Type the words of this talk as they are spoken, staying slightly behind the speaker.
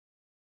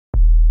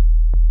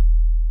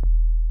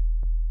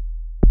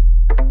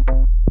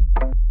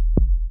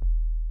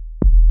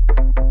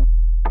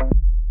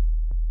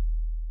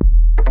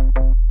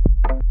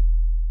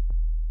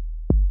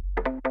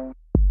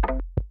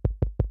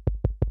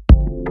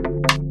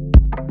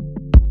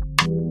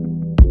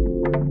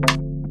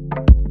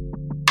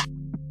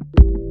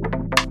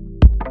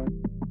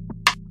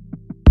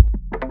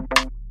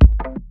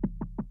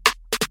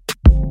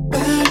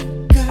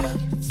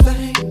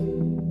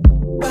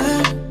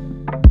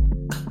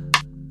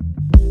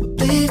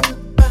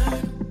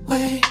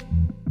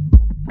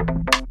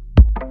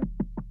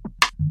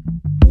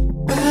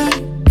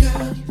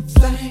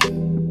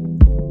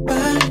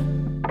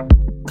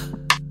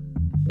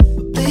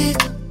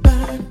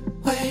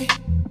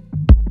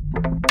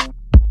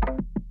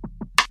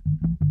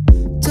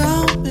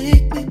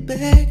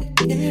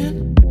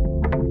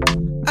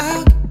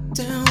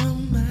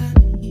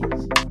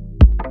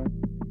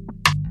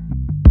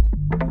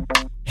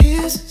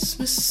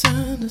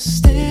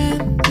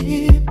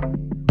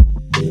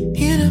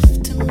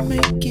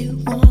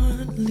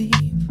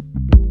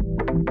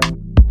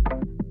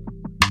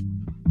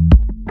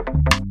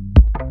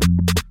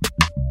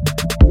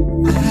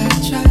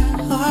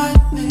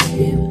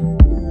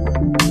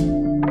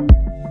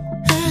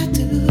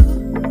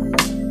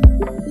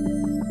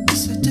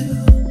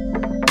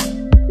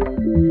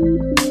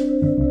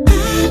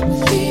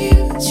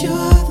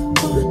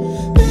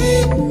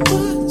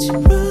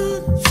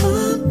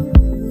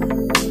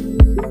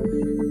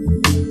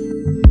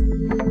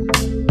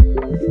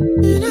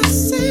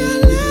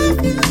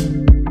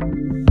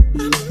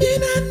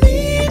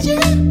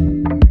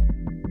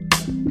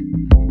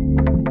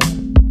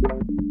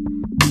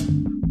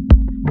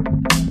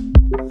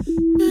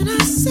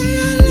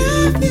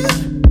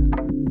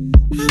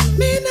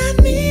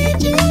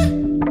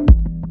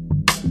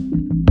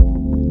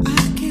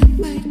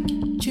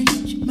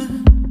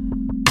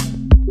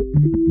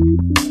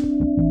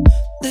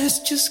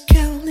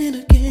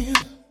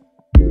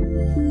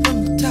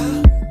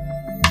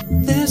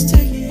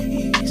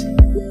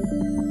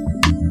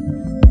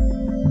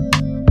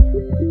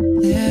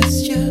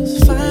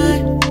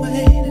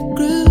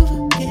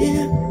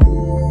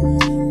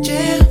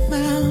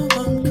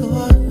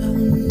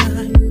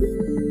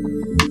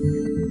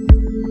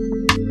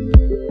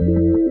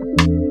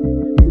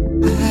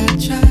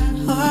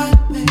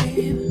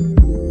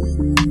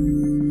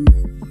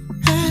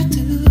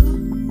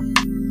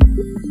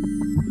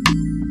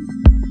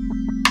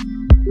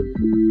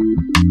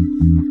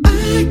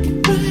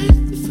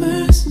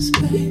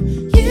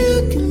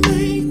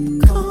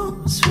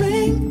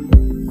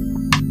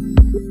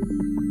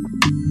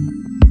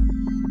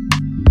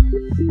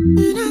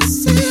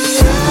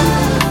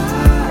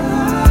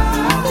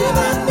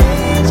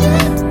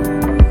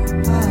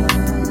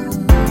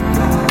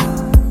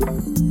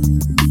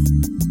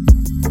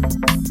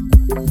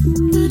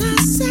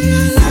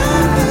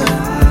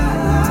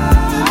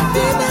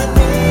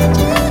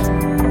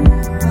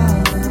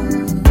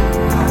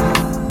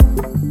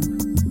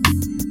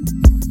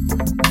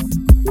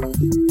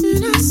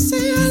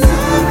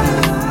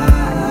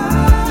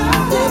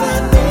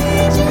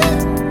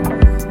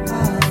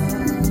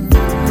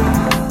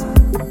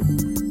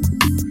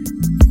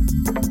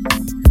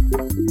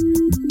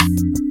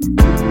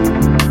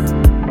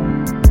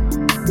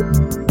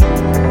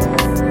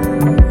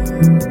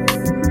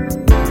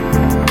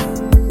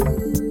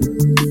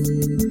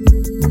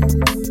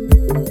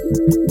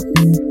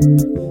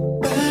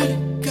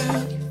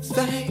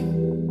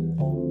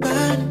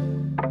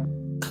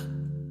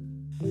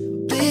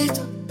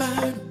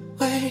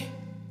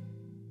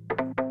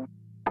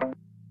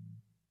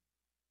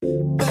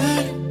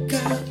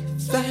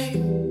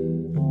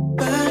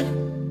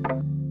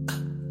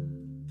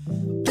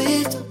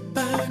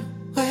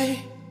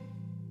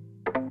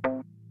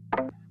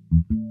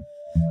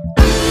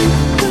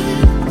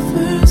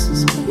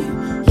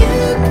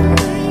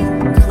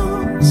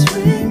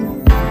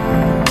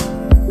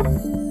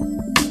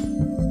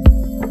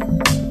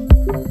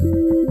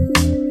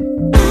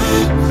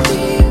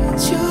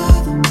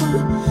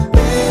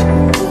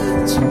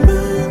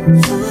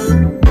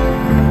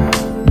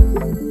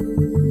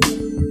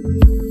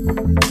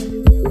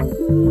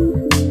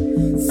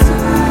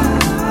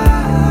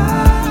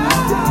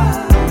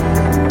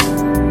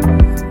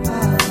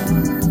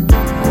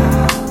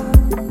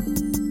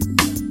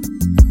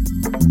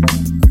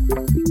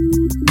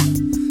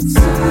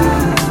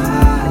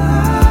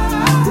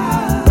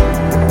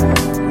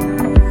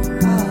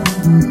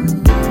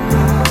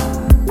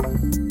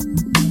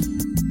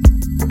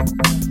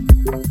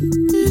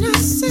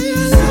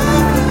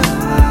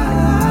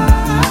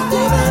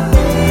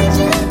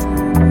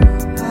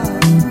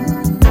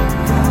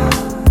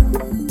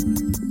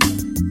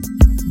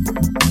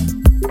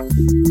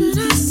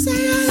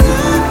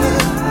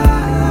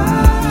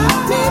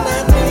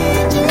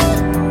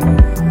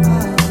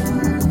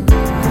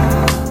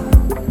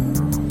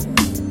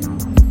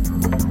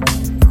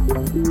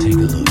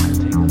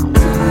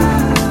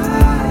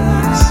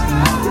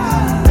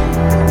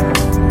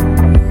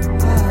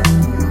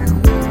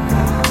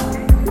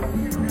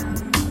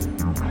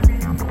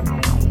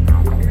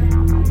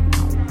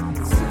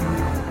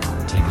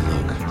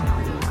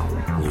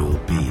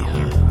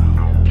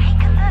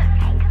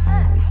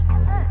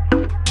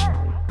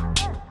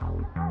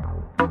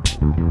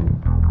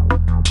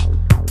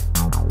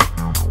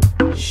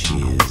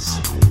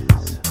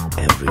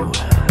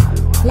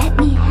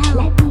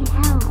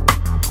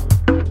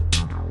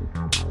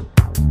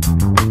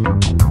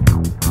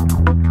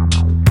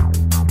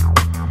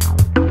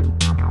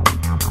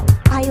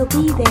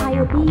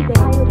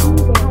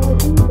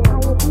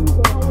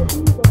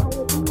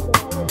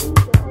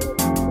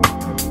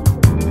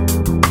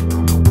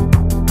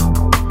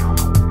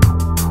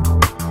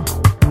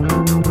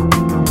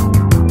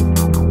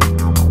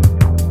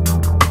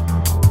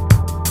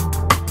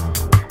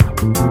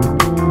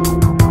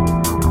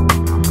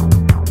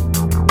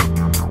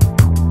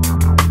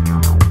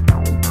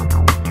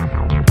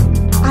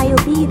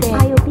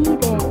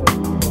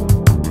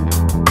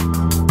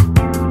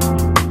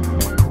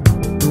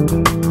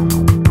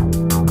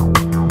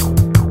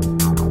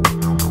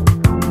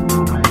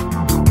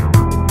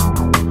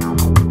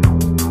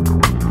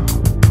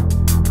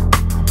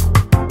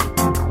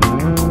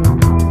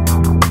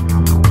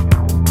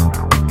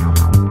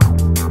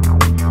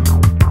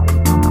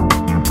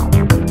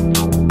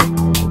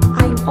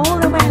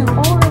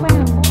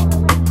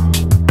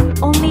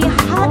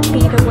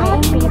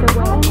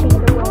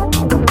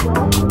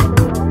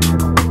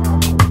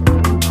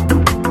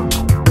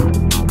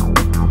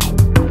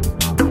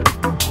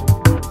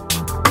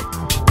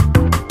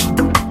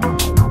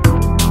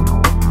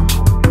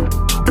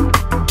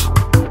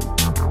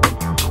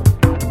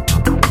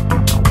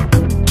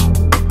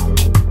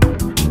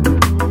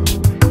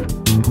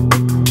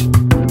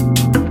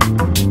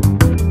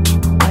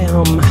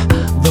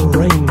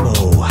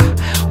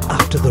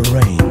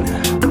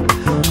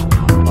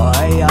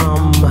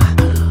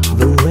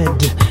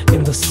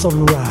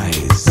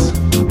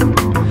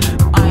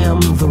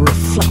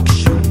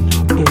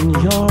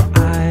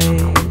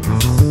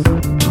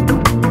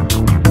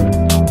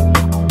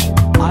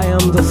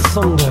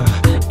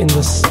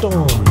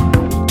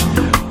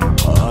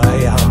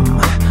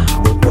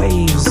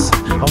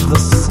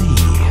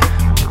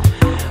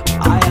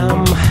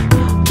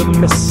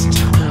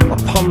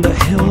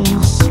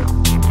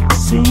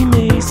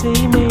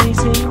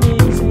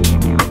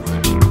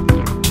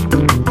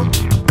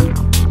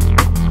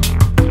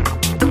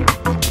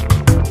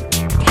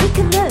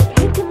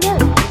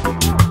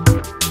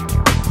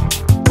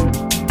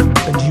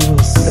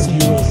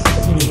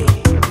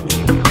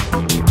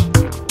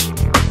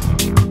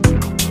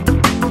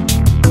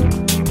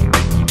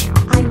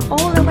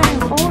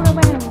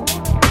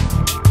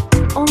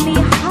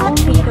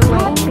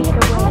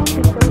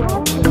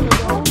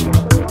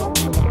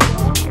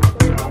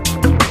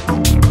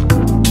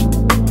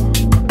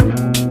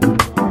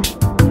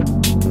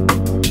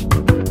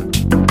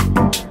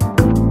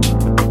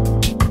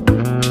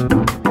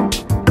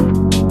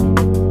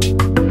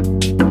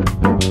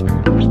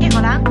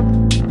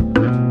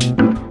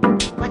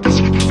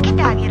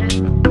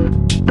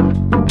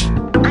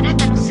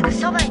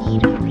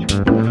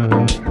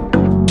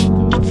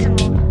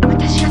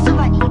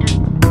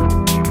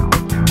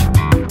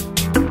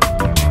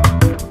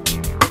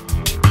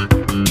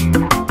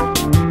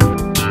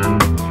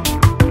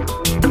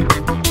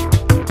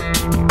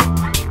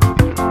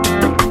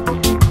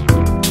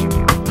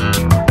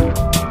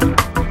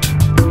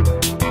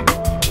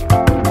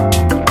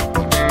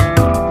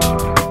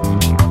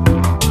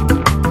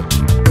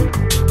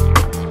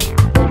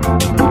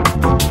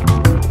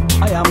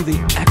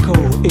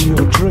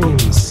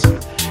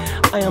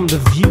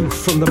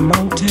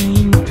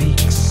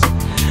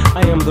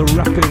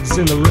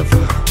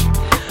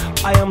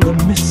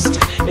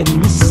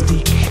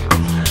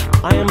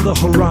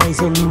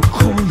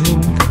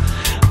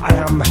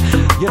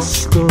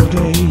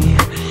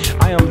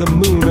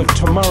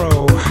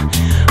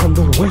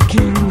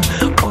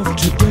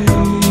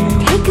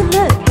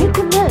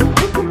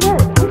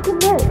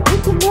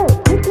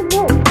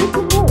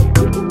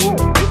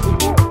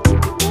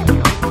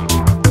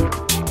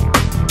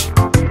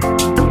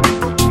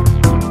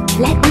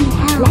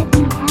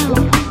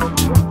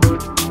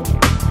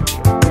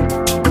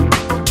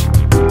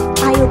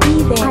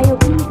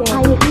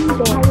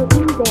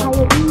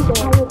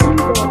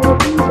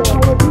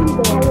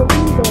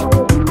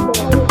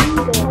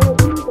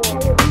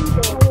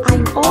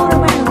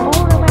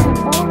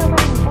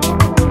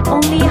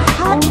Only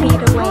hot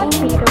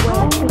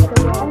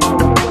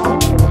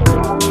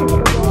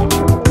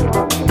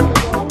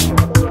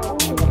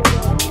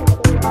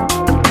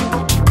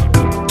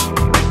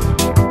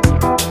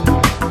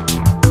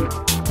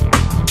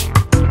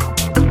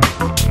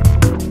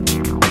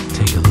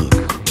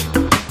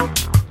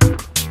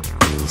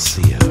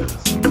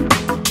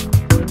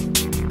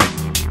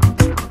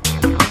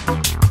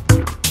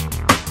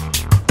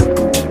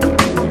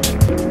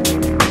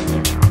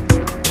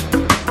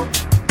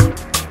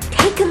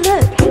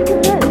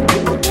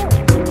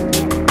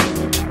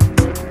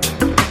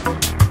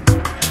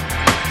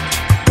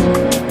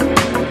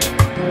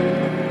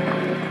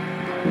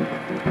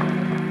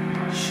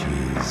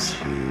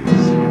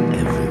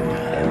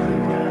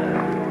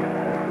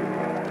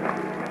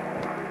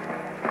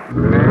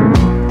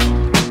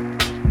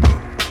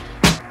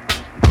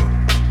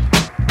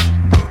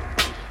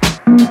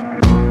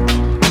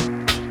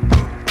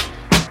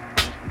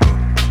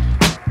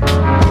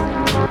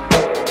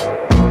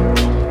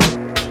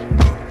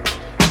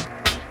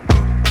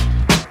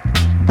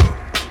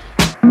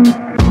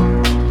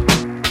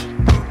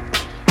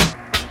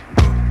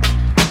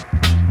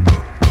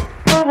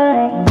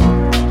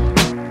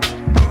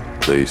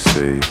They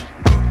say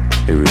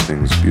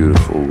everything's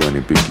beautiful when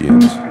it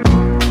begins.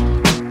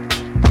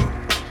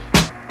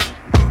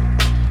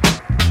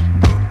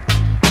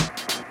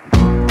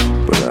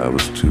 But I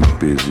was too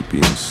busy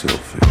being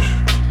selfish.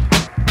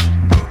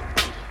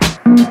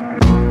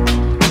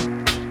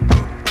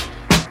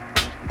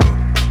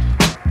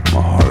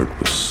 My heart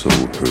was so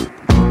hurt.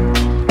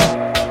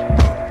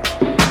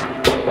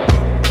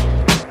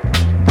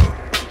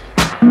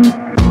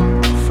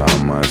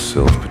 Found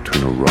myself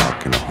between a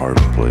rock and a hard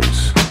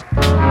place.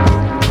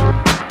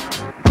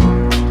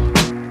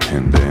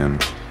 And then,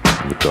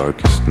 in the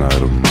darkest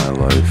night of my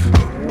life,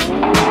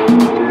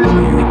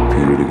 you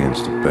appeared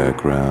against the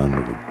background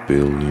of a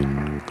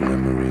billion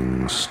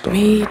glimmering stars.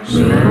 Meet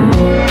me,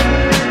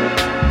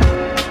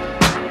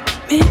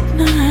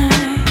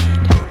 midnight.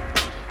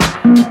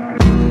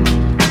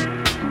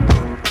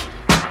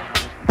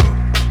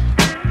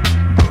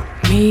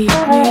 Meet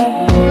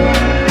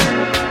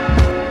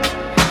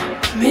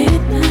me,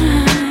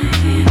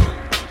 midnight.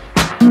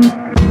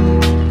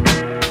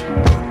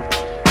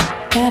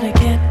 Gotta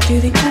get to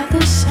the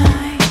other side.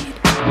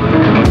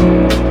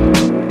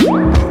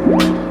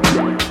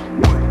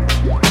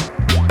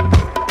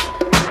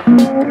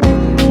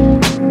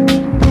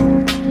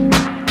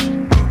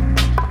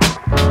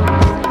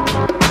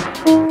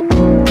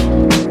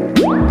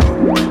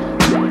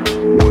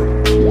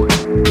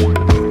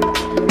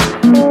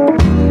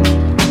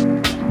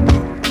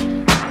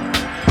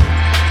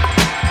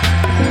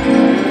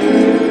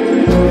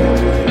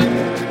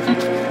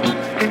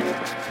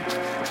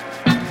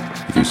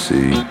 You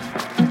see,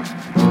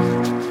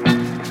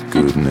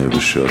 good never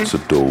shuts a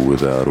door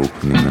without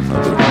opening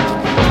another.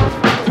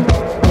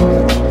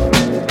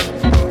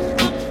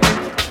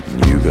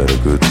 And you got a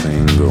good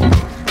thing going.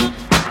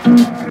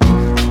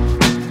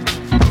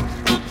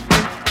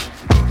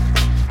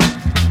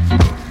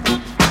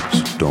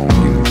 So don't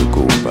leave it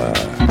go by.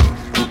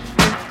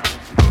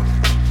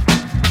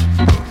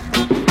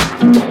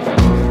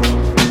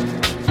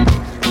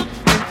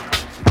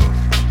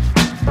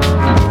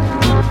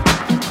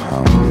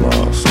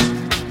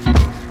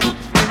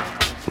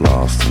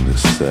 Lost in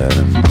this sad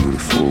and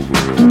beautiful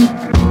world.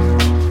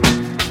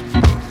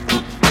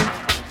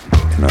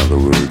 In other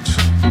words,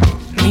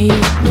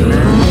 Meet me,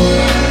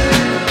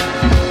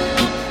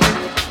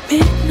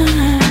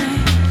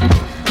 midnight.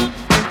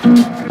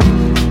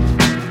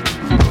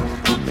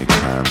 make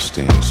time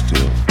stand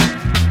still.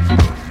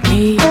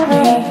 Meet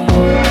me,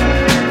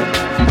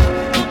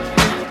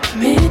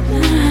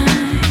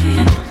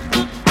 midnight.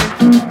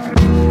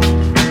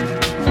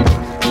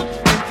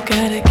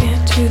 Gotta get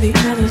to the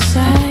other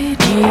side.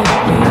 Meet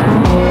me,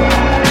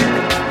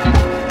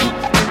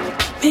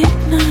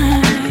 midnight.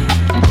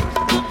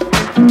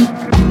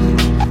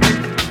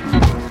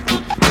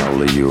 Now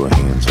lay your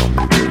hands on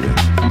me, baby.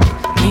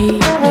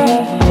 Meet me,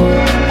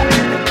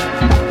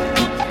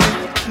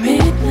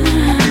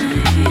 midnight.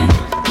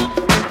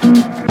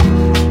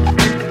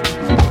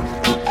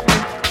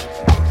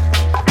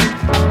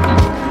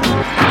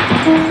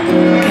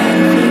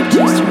 Gotta feel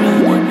just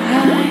running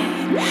high.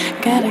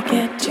 Gotta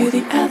get to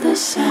the other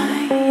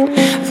side.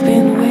 I've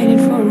been waiting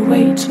for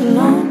way too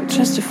long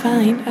just to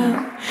find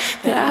out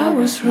that I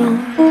was wrong.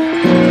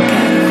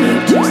 Gotta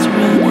feel just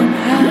running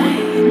high.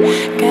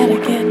 Gotta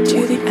get to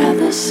the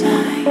other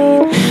side.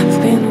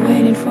 I've been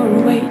waiting for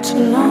way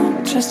too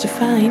long just to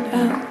find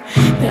out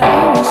that I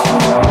was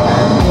wrong.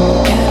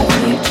 Gotta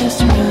feel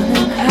just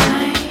running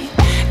high.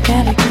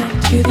 Gotta get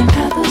to the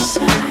other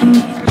side.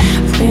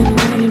 I've been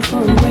waiting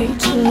for way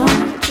too long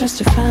just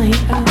to find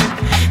out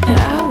that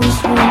I was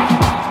wrong.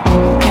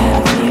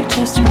 Gotta feel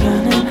just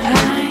running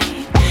high.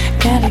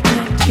 Gotta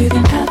get to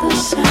the other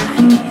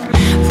side.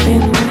 I've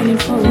been waiting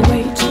for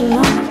way too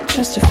long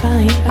just to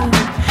find out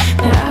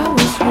that I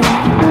was wrong.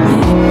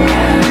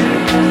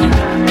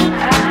 Running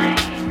high.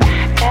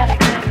 Gotta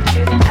get to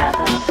the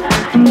other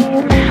side.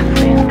 I've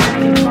been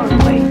waiting for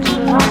way too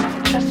long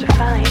just to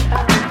find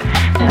out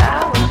that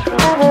I was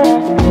wrong.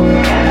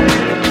 Gotta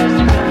feel just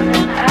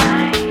running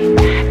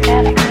high.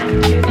 Gotta get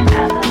to the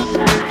other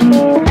side.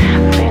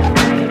 I've been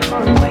waiting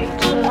for way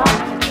too long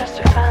just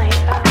to find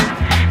out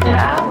that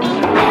I was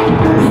wrong.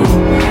 Running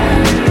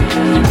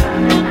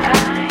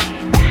high.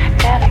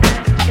 Gotta get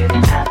to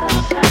the other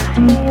side.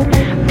 I've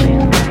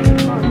been waiting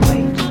for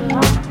way too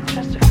long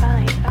just to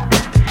find out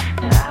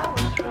that I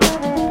was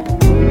wrong. Gotta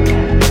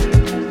feel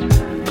just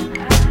running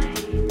high.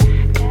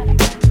 Gotta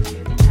get to the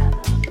other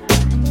side.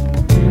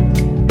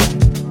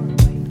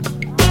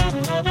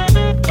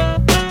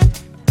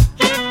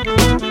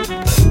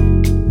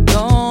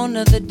 Gone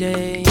are the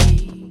days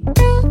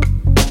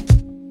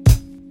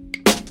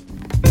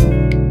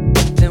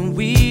than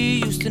we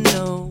used to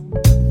know.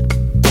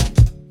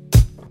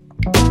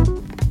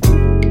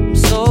 I'm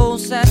so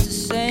sad to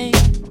say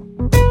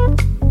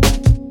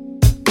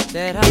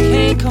that I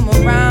can't come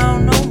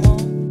around no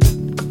more.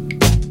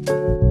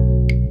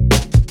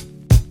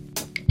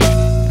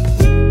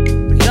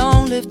 But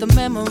long live the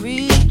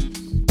memories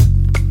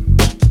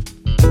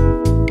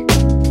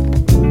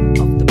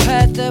of the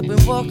path that we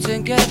walked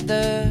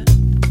together.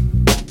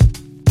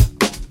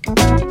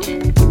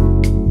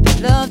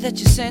 that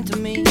you sent to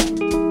me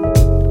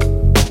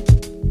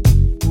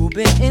will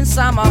be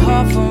inside my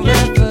heart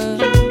forever.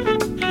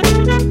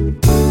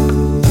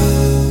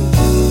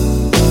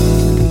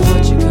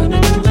 What you gonna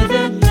do with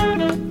it?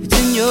 It's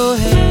in your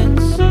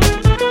hands.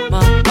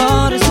 My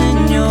heart is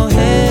in your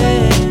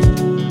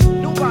hands.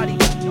 Nobody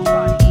knows.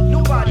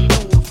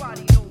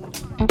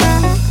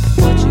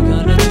 What you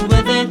gonna do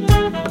with it?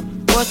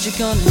 What you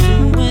gonna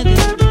do with it?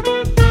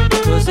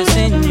 'Cause it's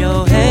in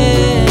your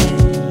head.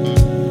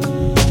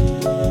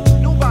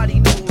 Nobody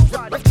knows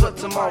what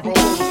tomorrow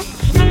holds.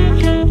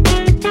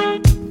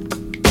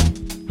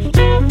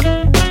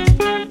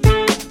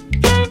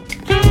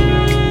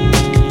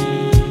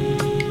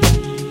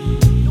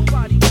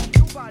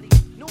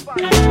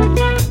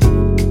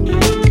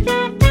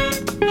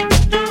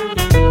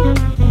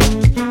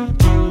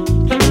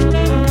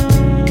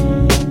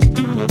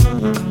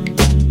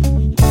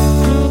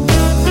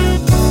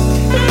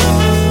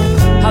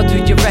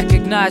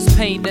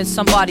 Pain in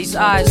somebody's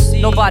eyes.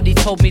 Nobody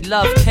told me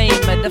love came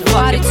at the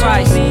fucking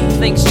price.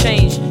 Things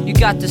change, you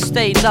got to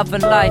stay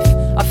loving life.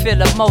 I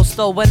feel it most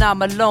though when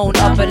I'm alone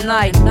up at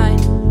night.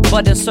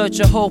 But in search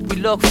of hope we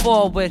look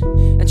forward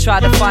and try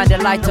to find a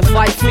light to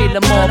fight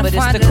feeling more. But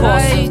it's the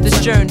course of this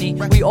journey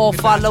we all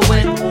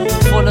following,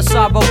 full of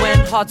sorrow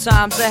and hard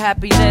times and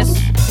happiness.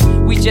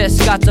 We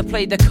just got to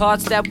play the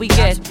cards that we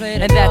get.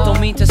 And that don't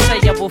mean to say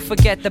I will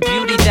forget the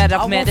beauty that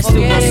I've met. It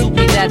still don't suit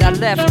me that I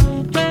left.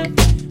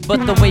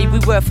 But the way we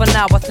were for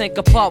now, I think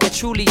apart, we're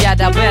truly at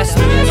our best.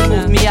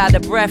 Moved me out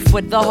of breath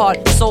with the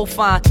heart so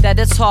fine that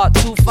it's hard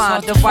to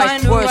find the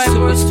right words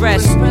to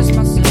express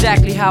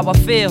exactly how I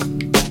feel.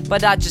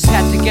 But I just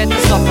had to get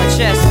this off my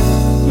chest.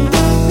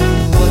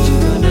 What you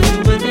gonna do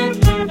with it?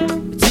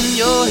 It's in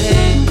your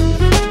head.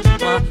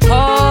 My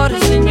heart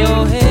is in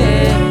your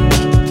head.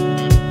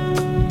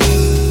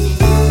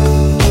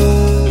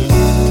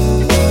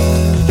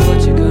 What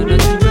you gonna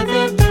do with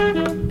it?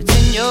 It's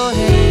in your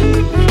head.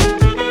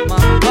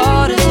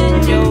 Heart is in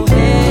your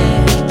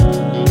head.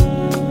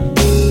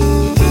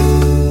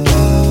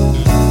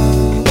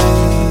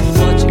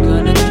 What you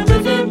gonna do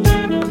with it?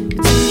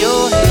 It's in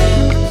your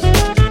head.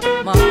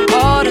 My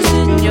heart is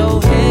in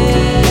your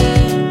head.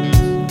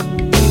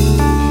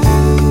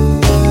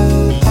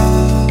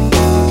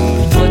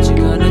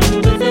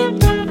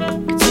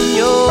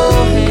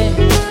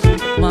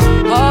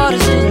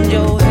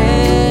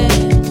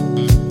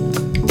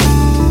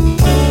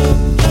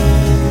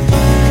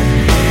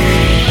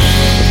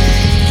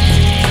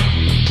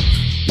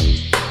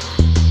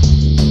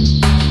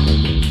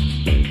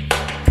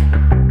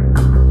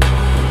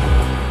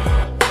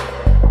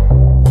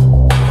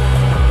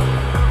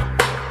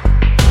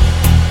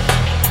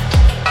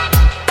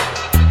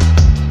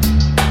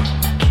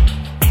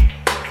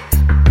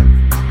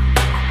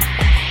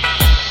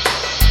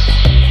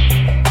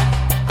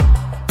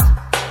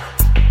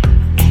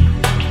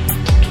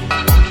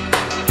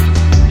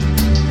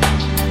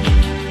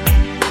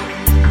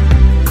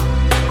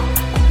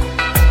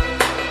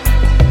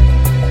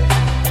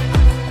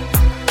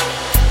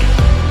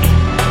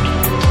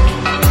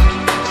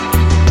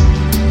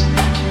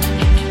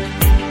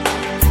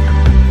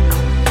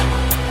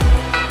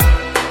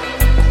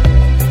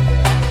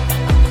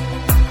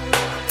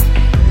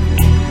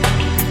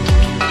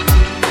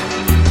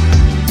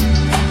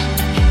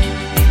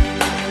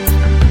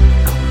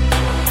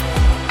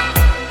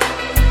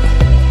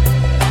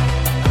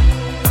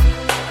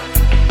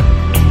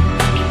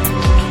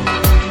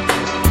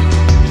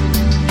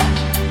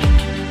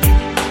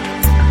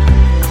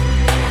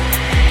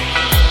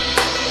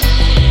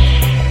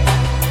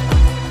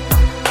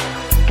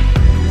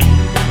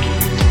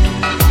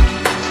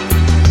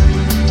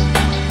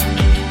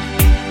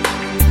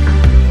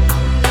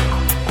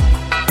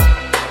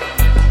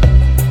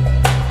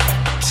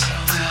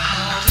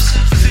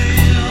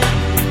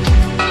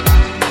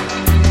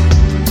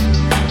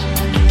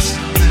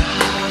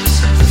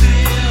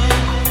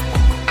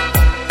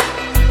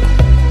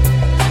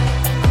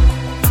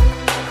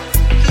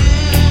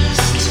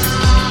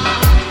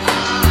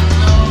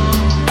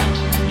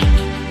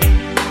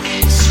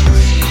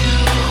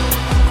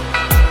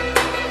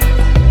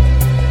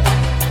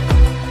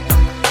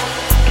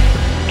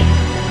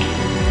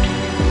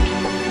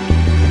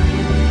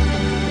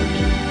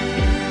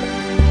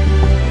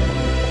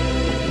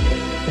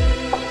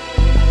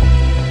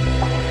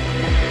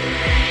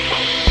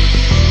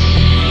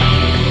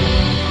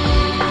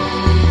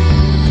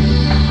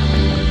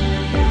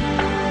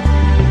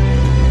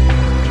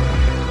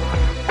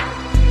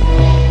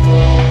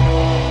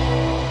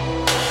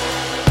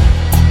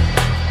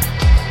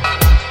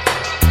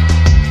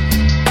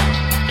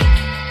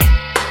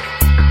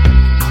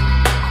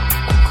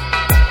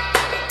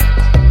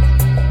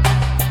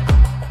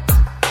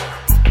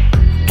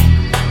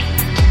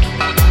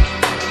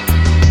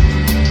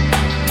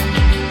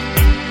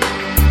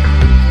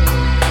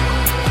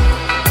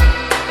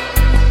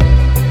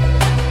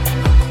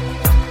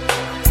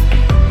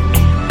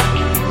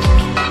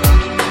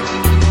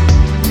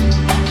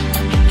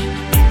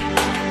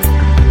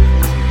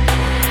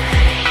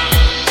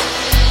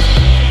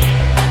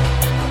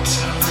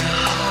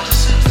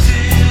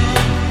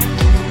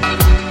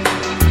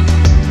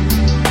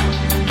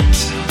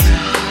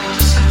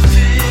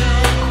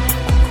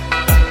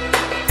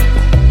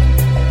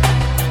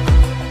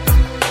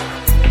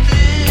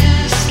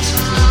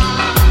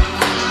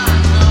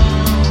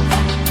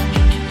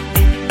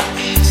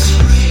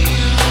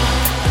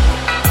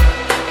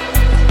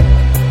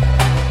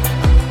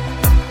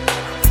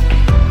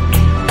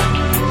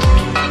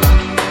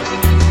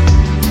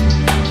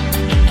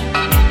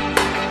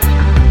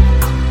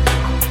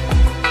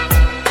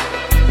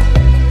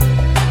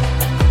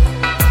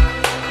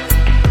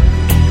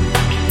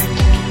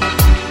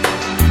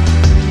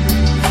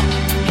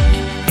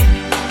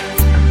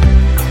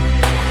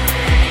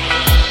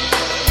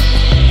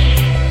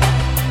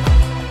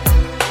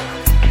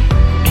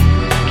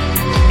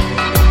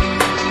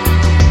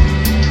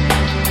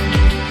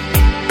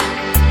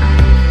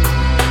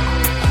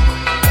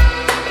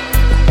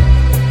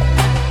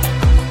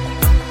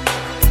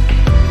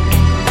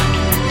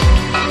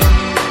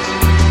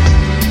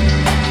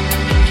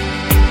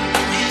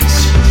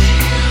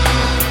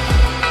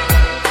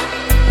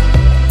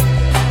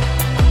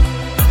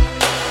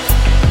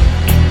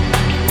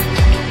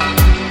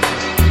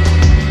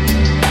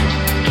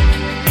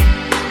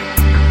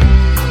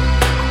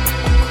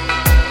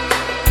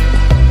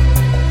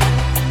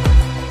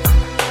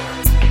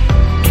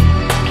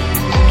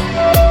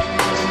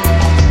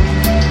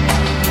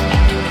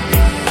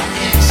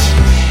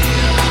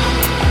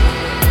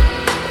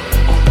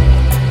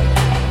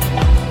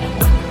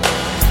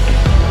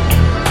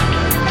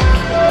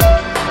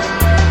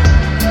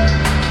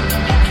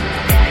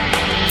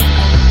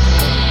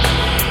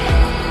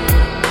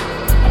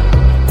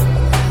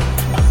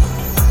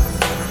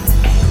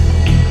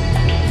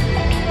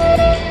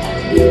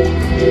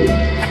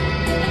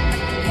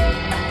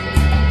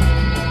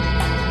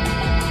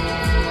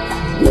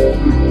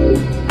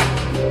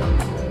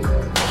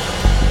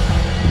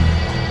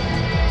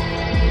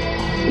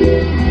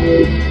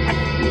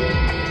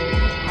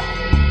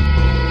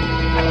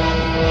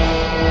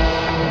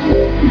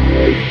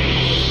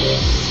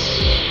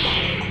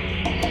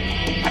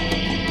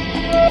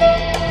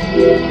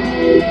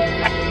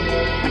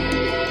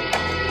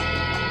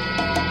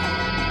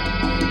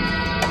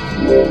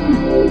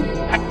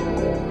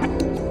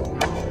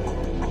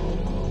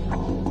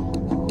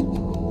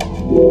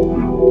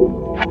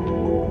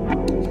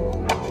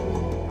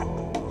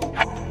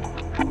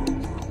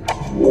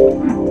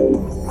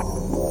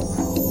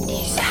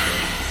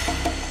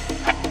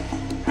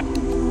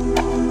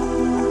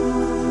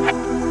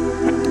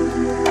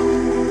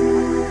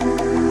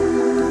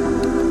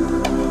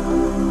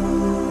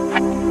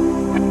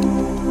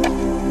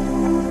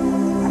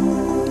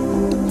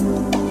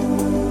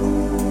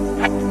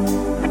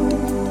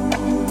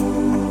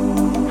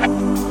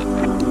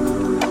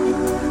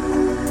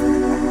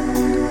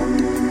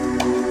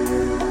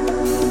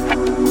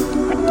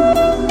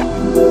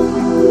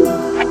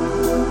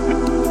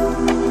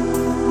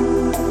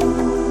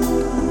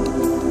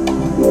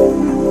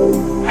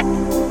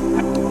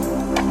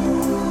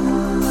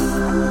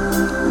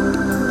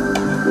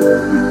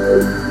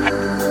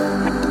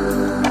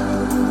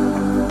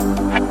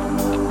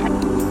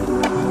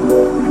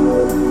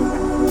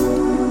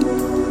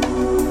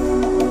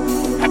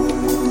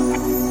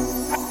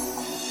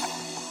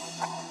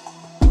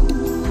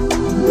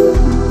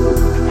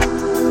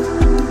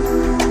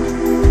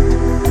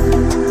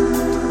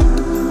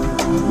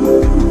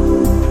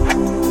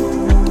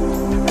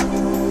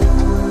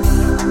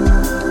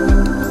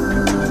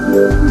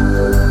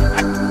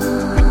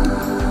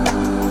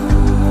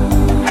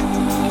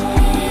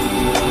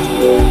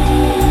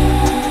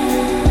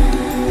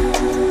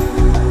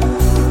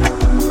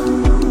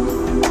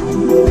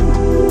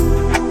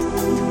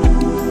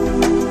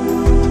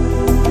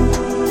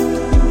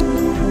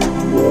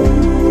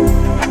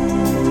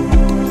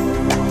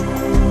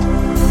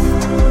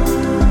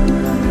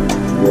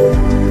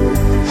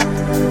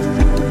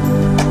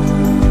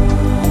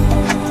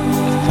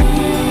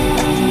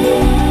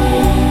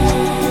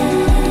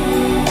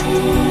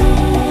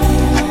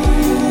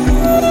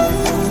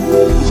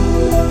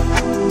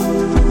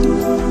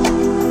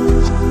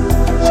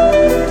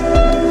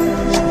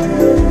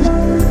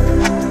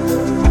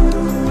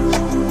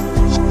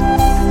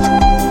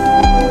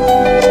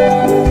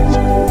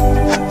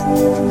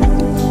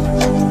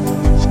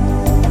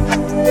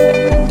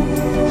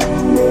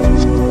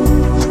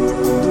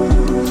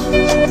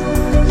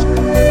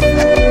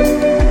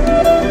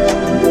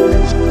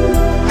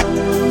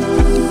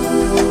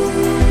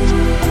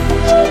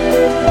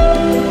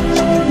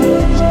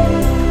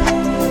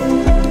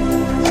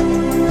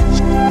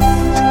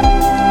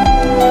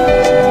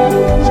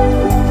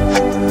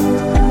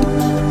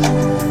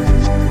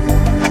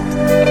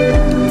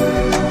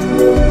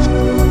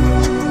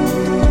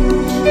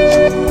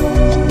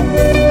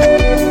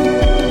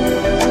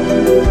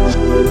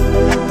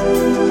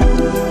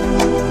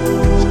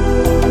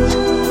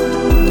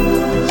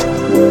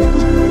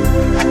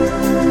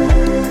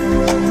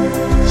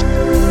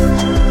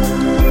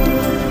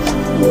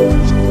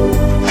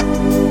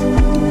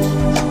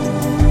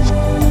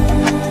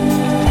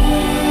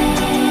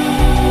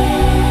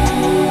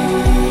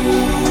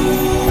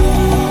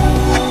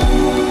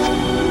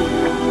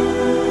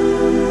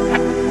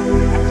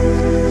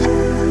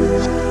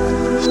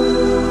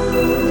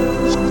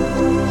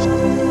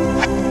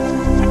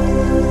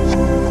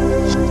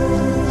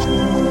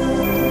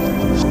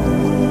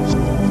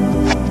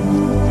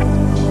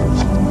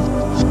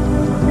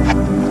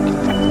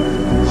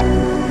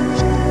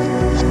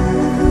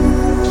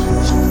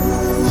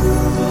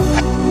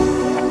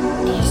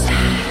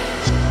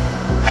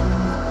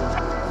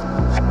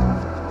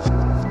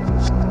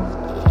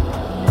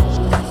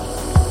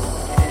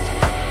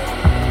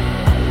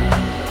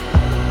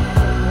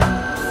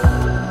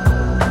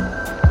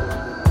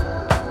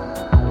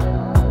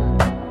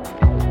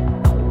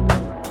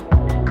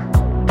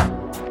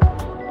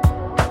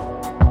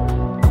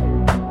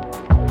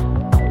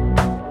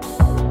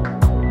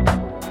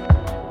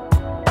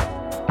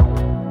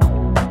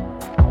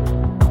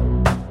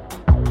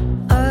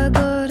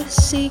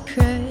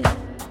 secret.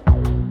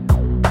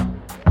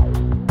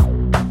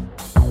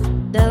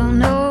 Don't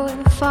know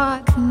if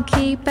I can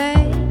keep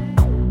it.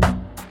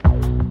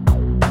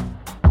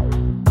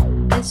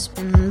 It's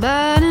been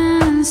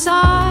burning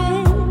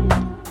inside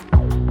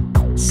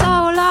so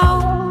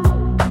long.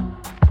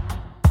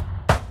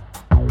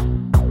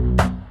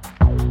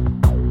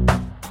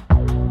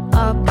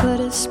 I put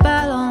a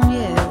spell on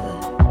you.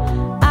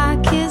 I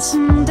kiss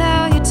and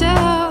tell you to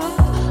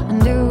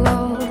undo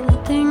all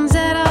the things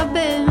that I've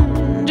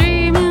been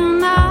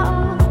dreaming of.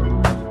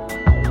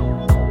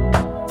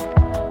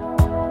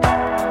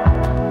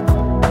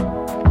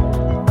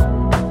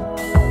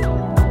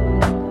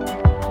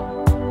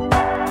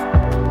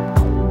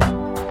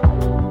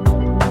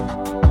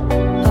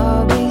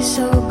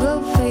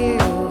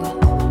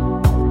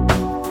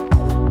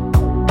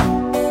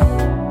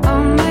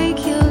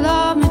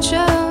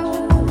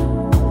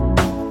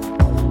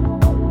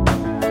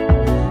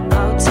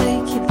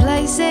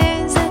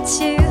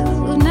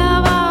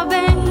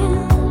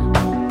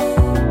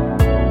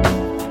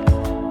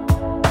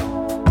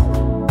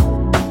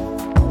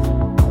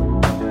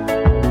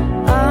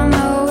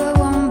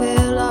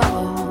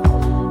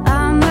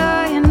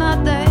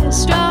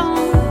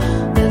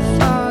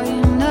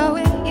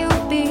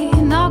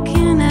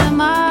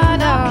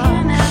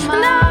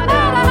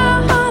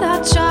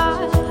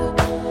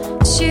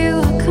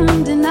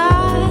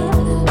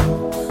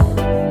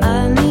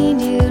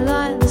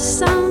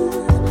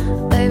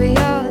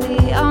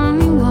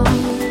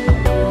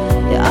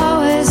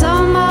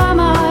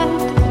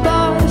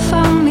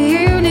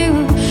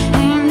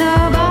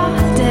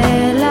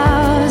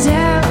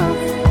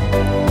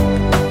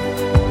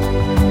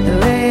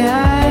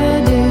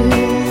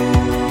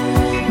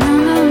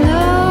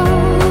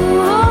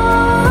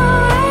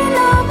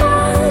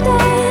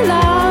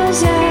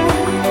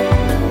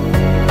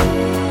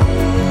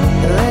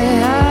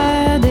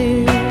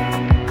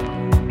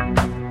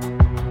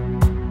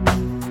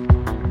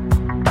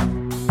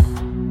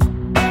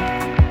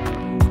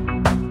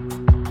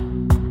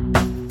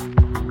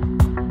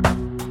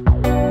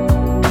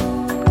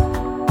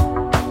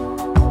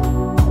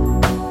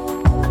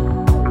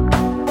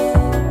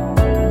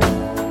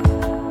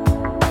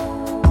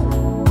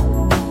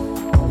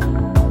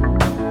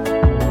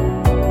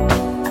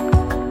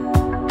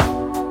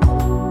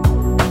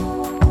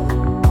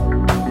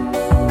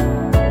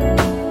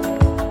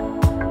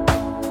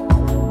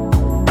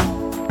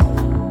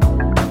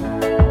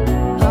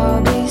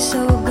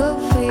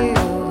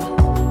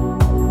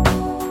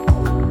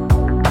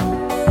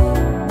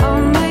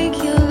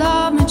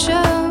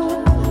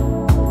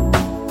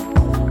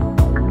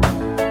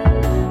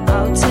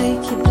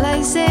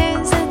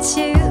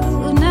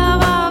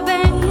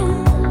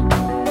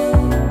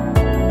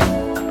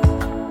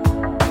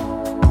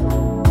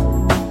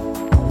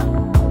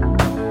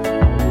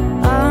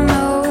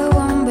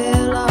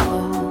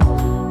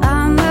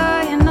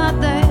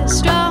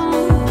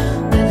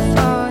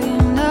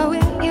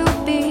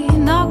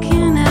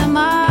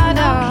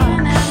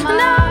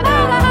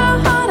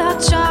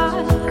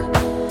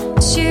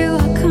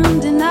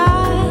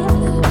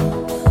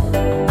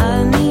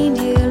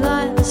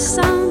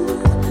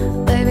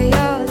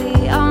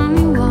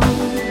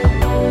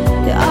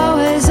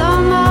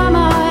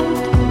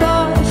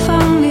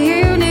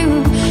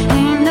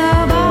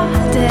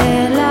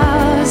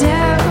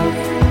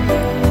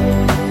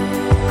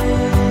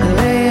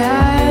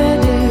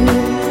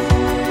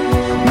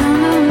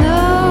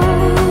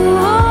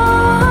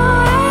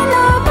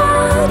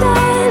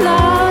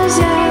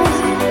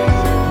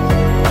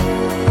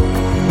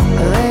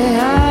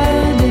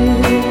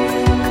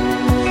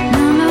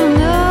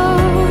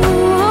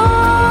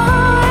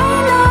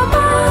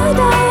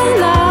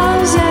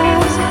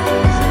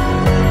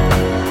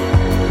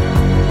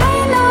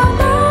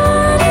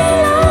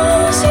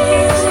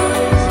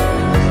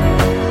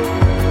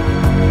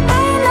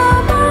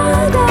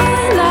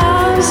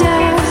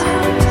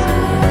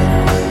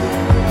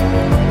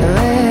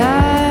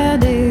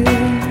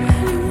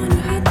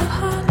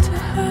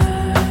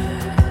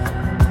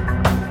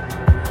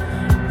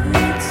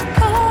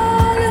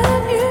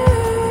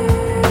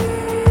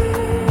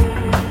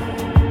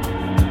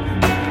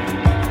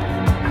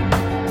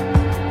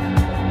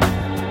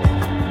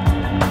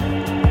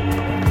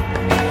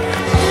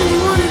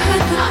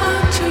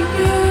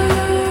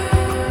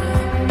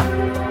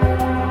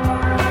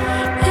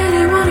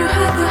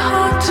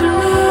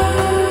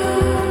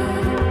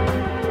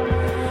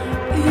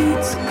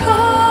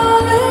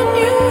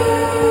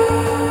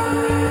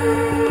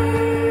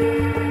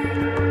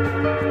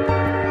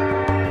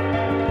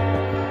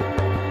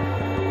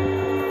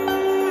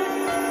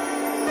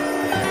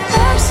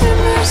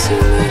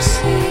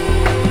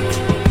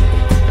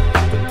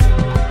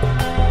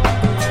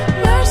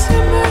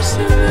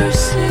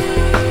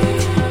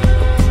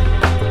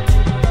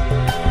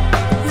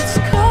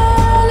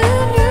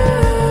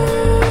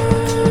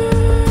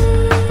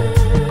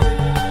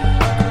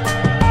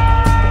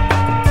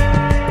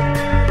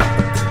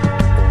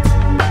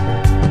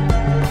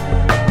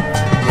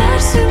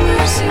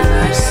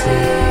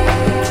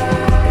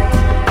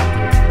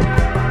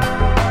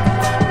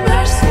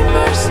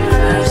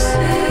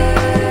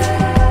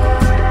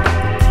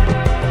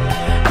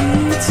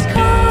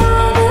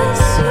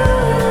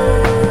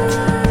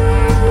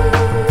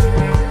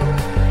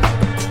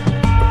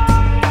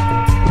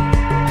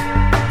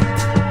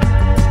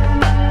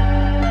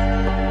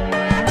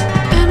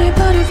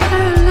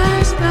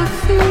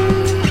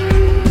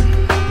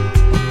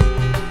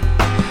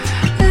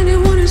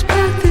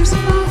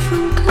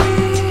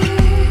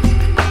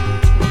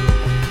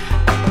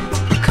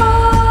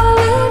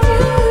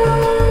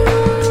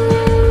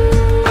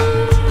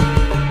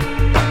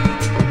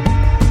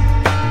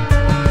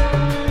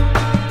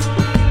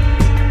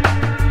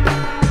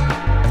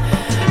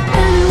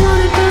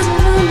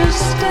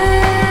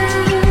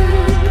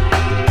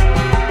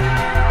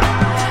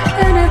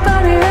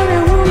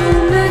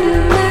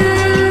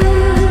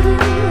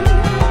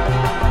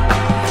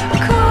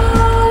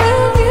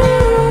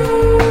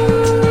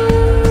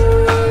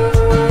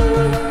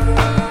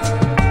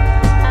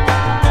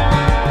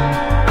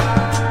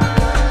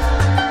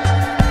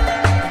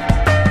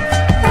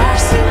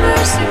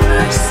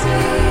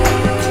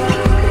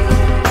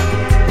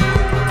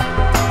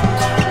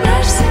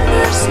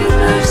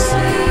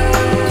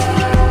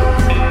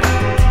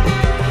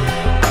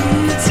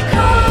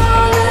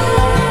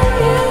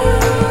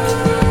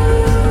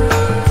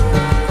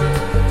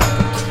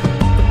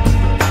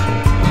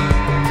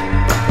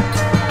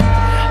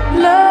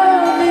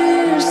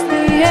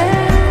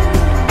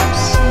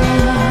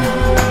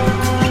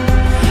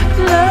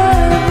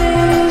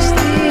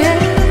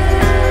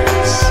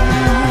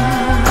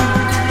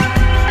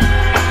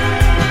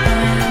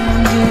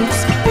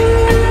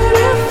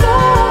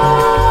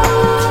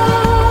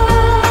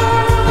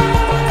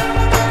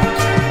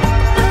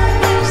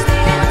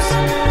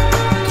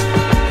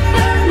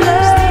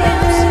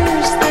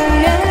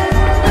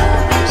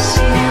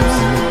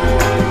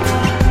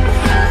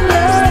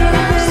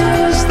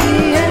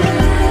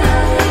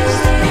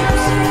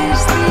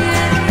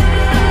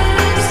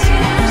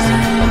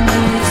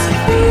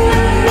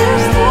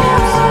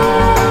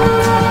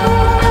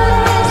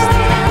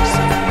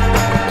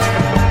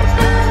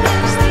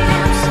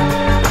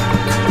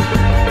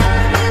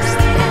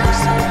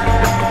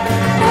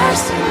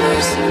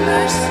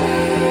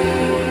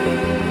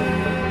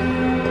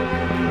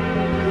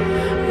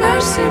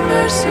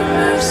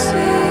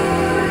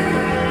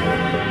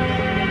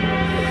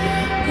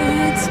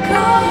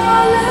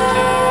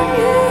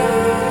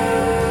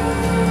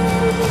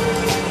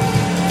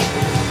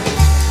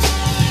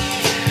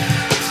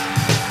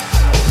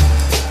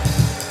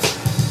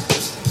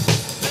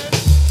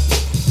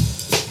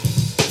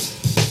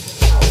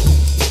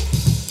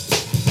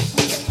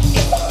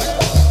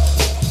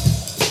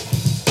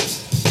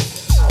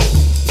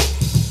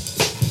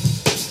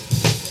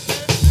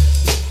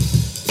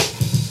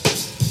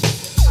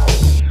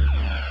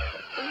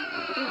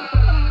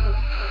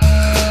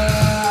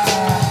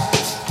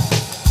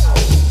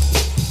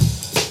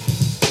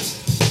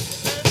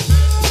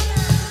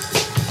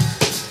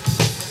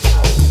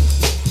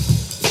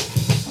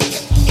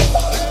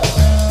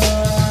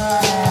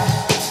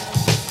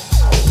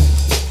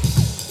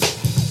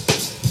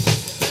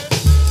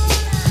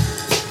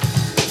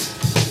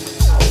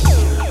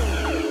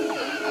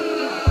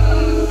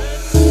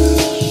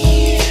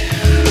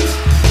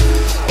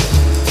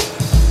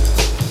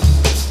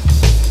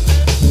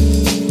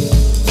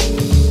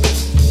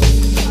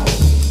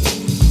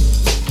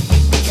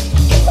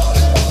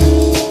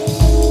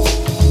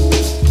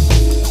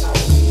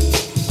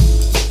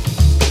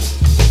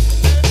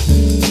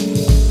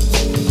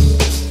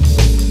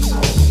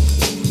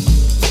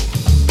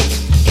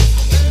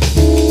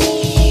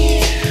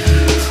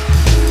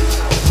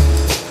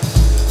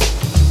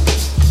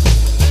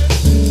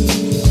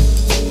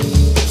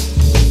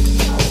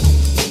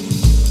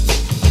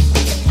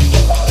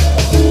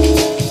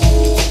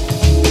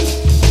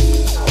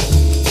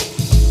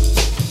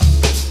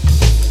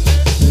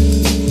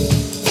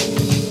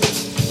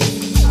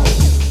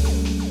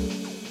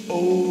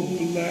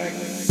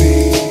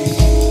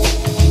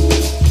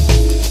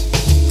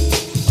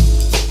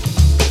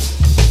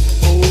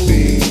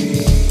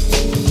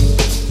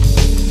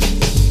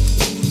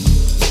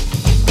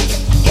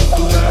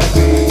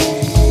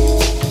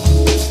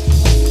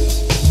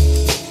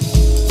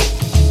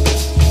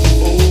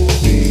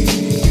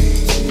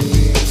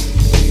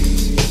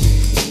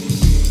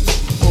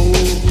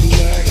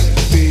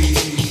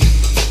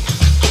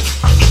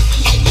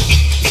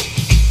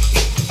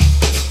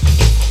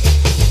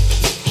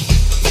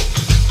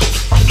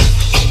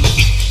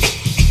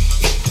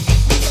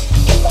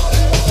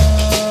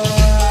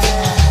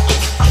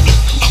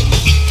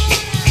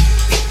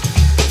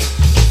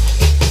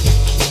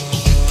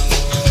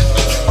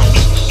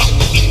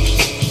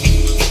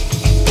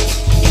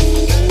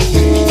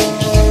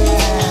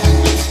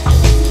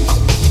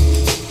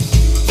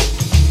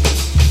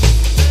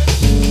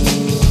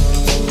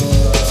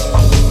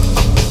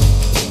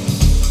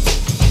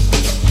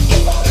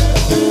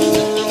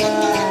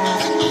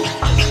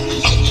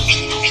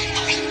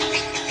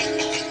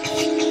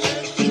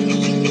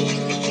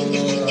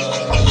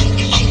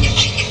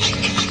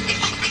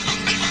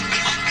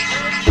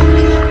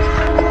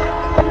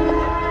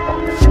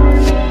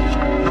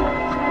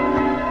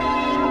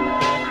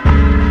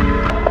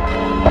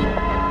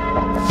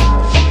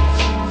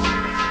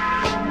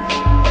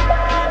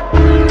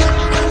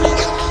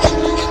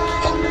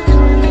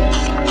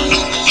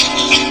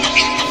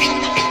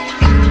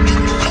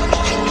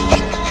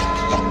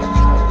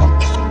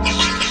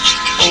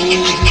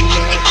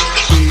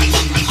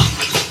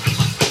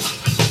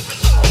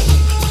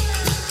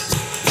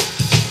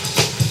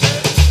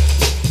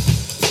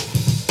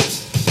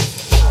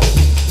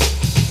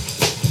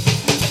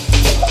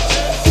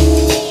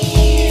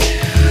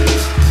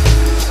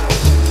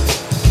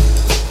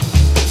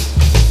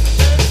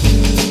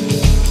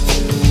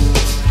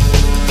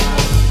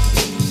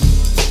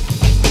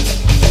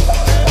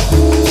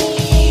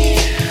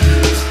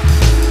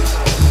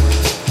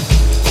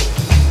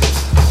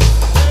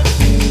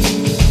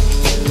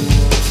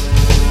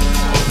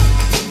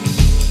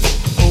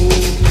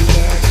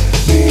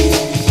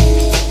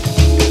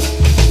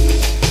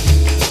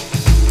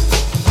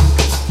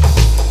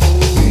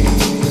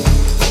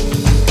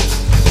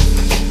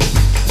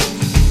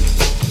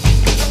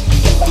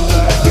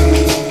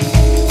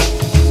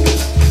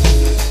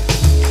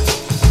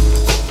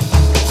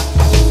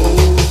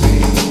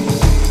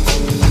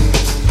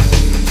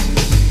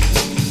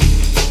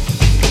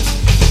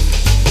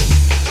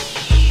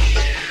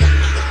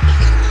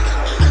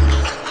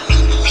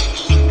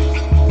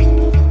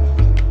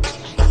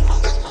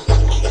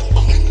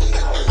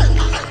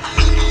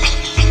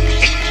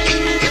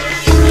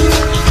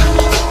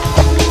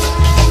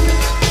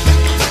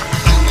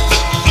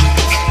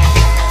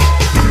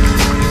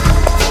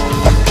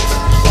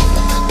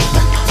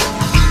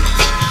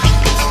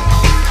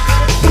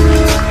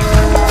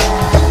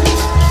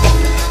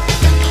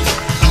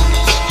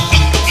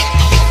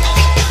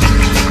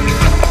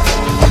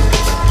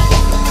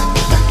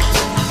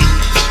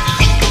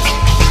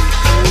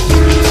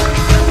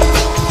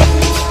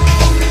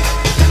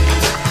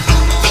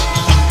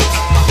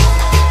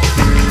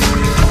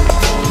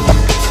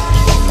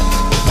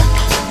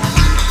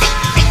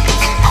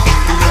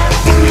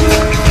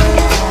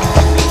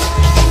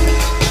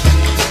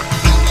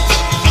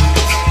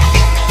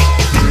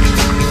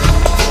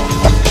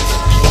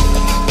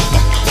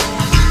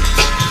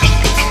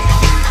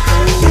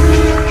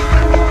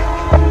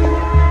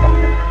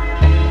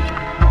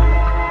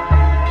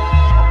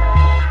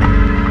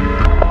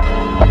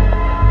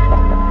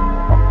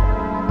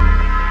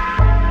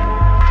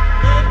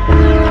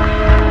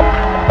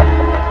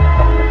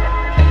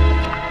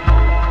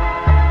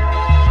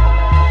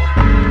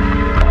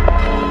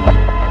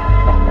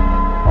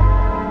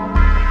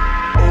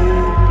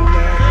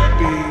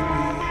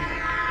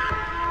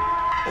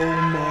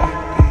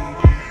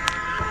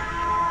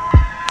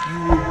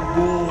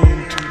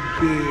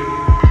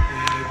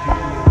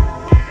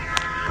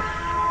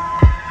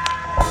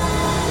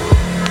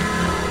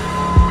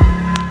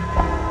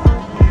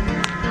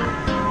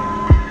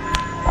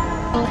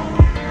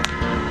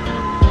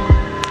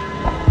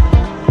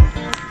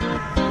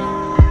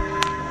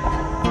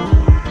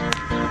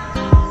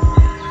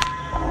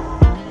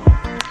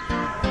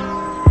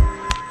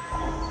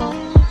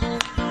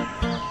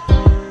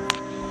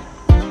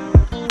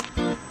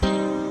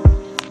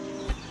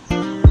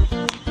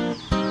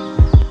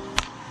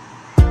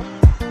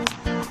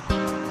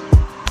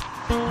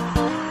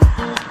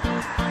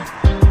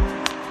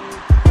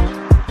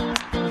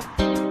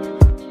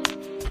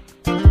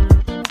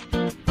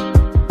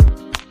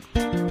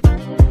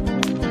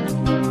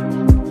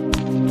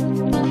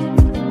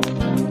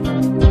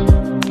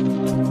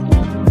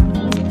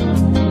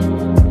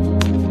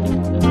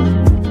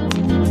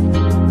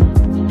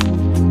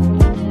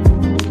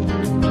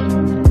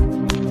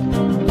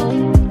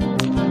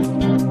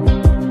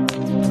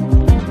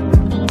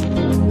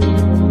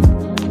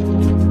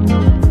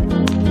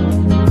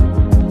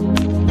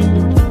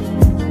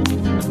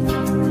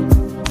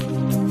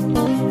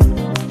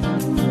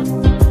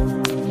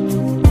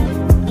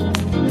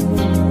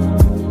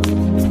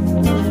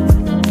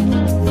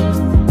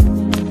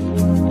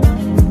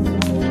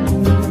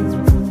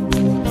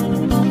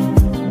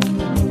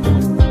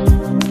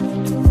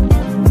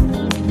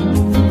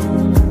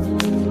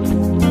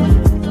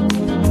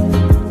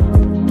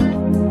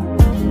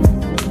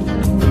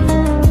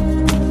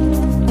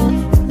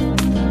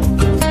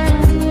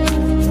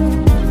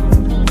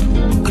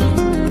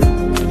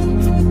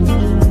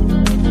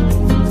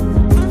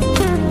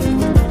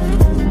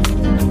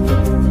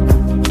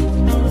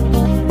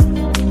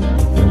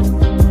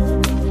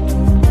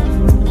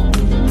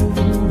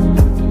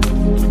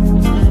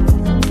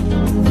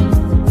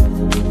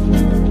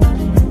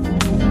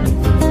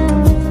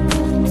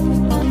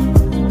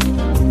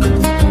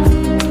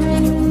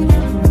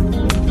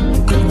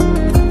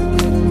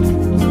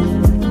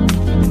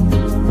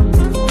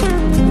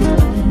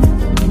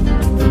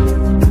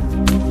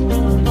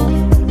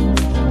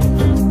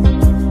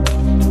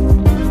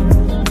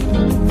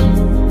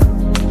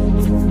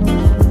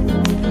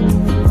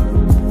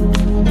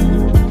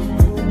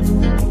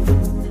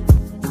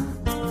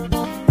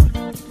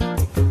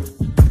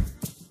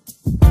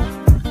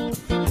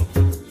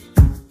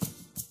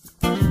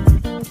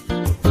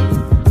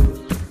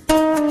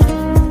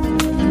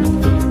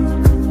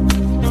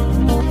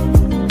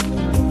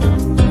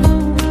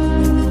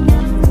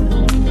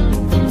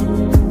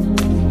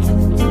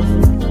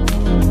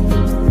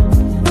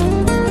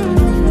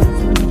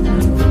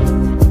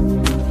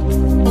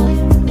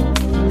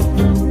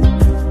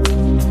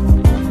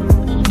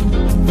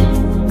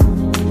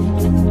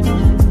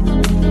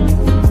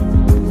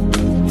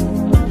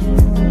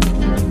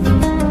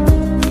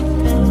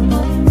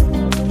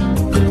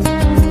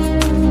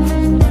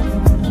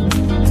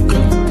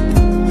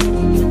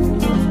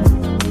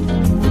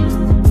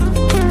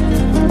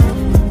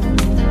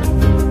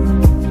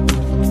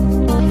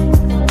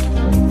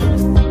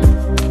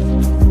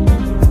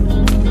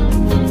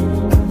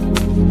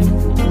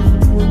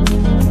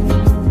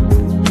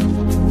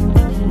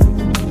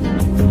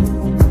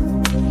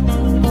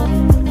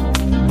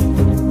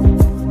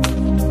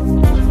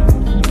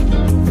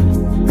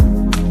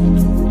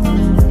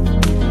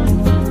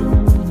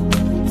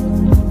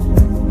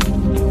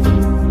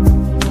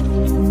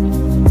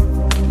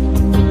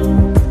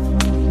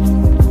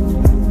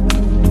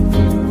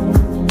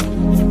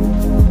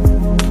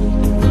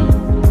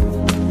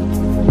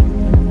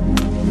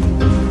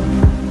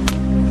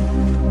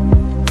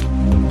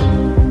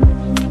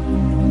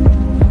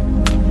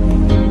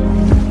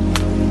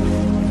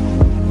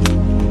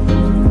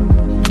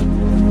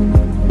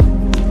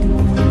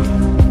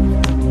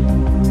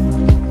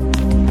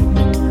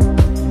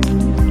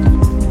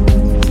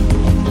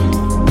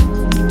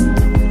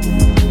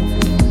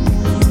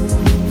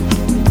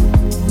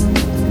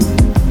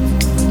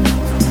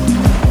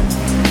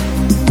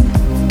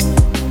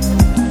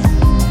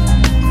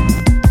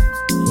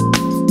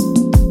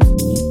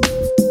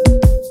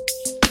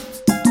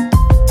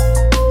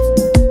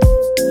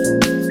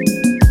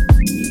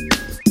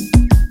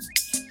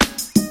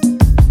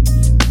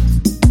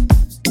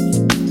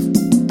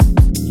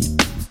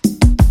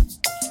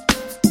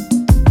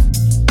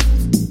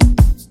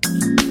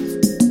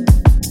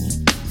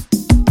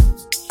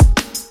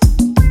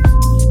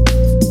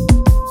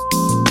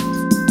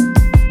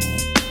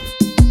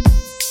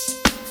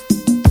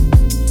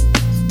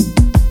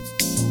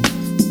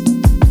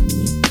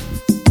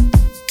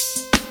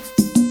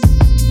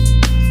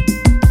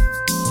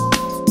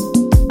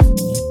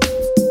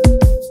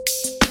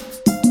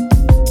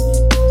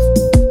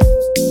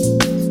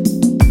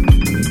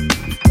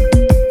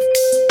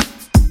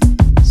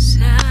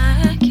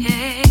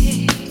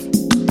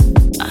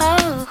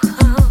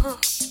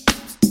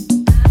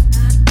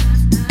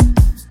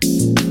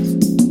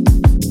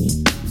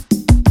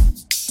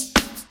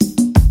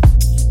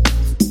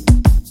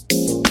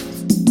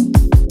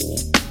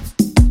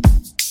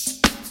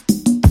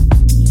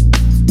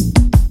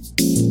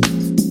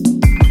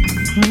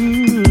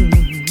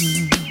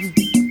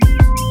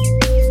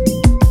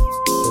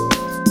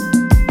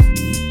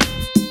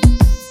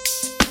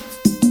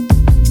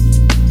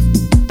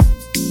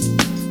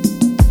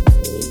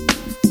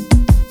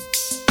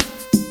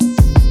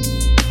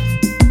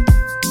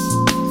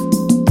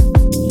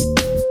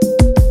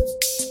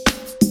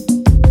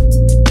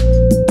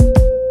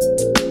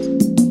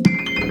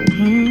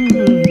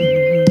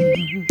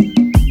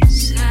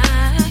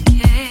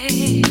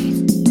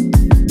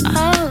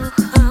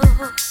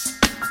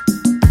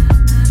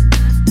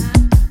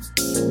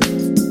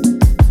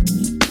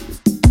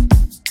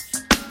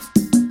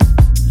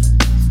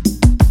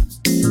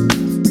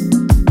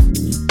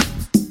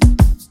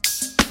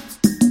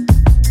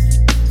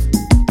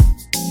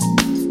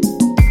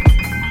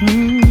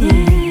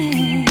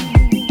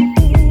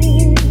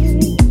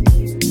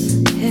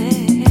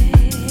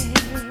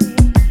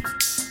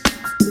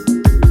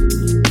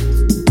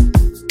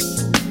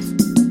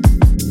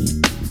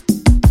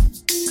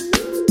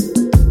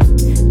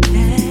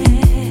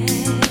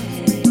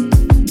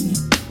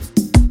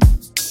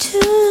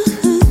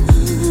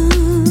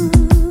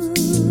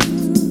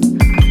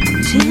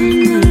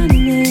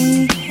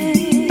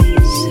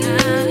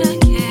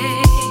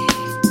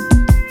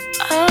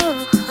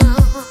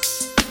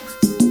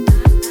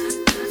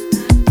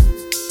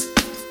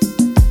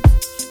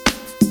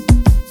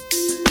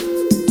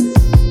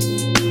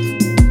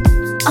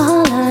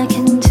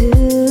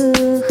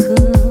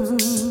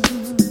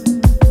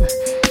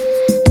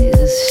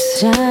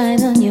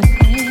 sunshine on your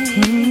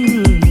face.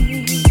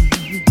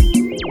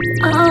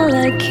 All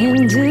I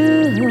can do.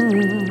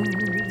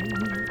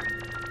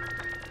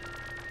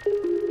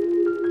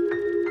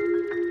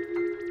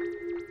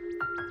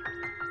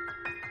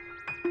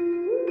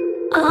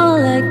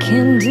 All I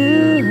can do.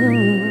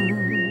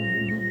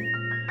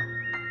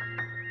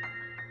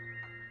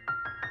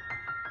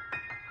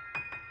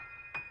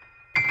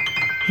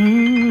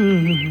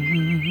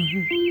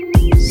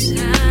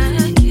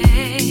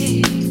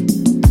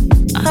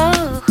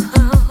 Oh,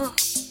 oh.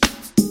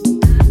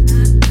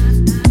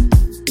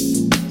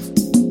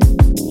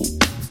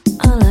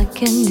 All I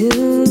can do,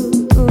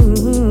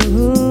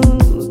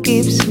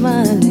 keep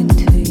smiling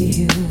to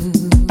you.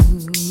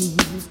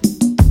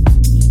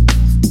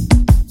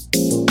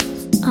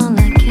 All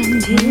I can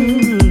do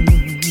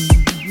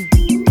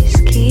is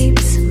keep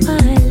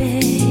smiling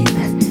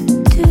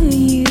to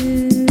you.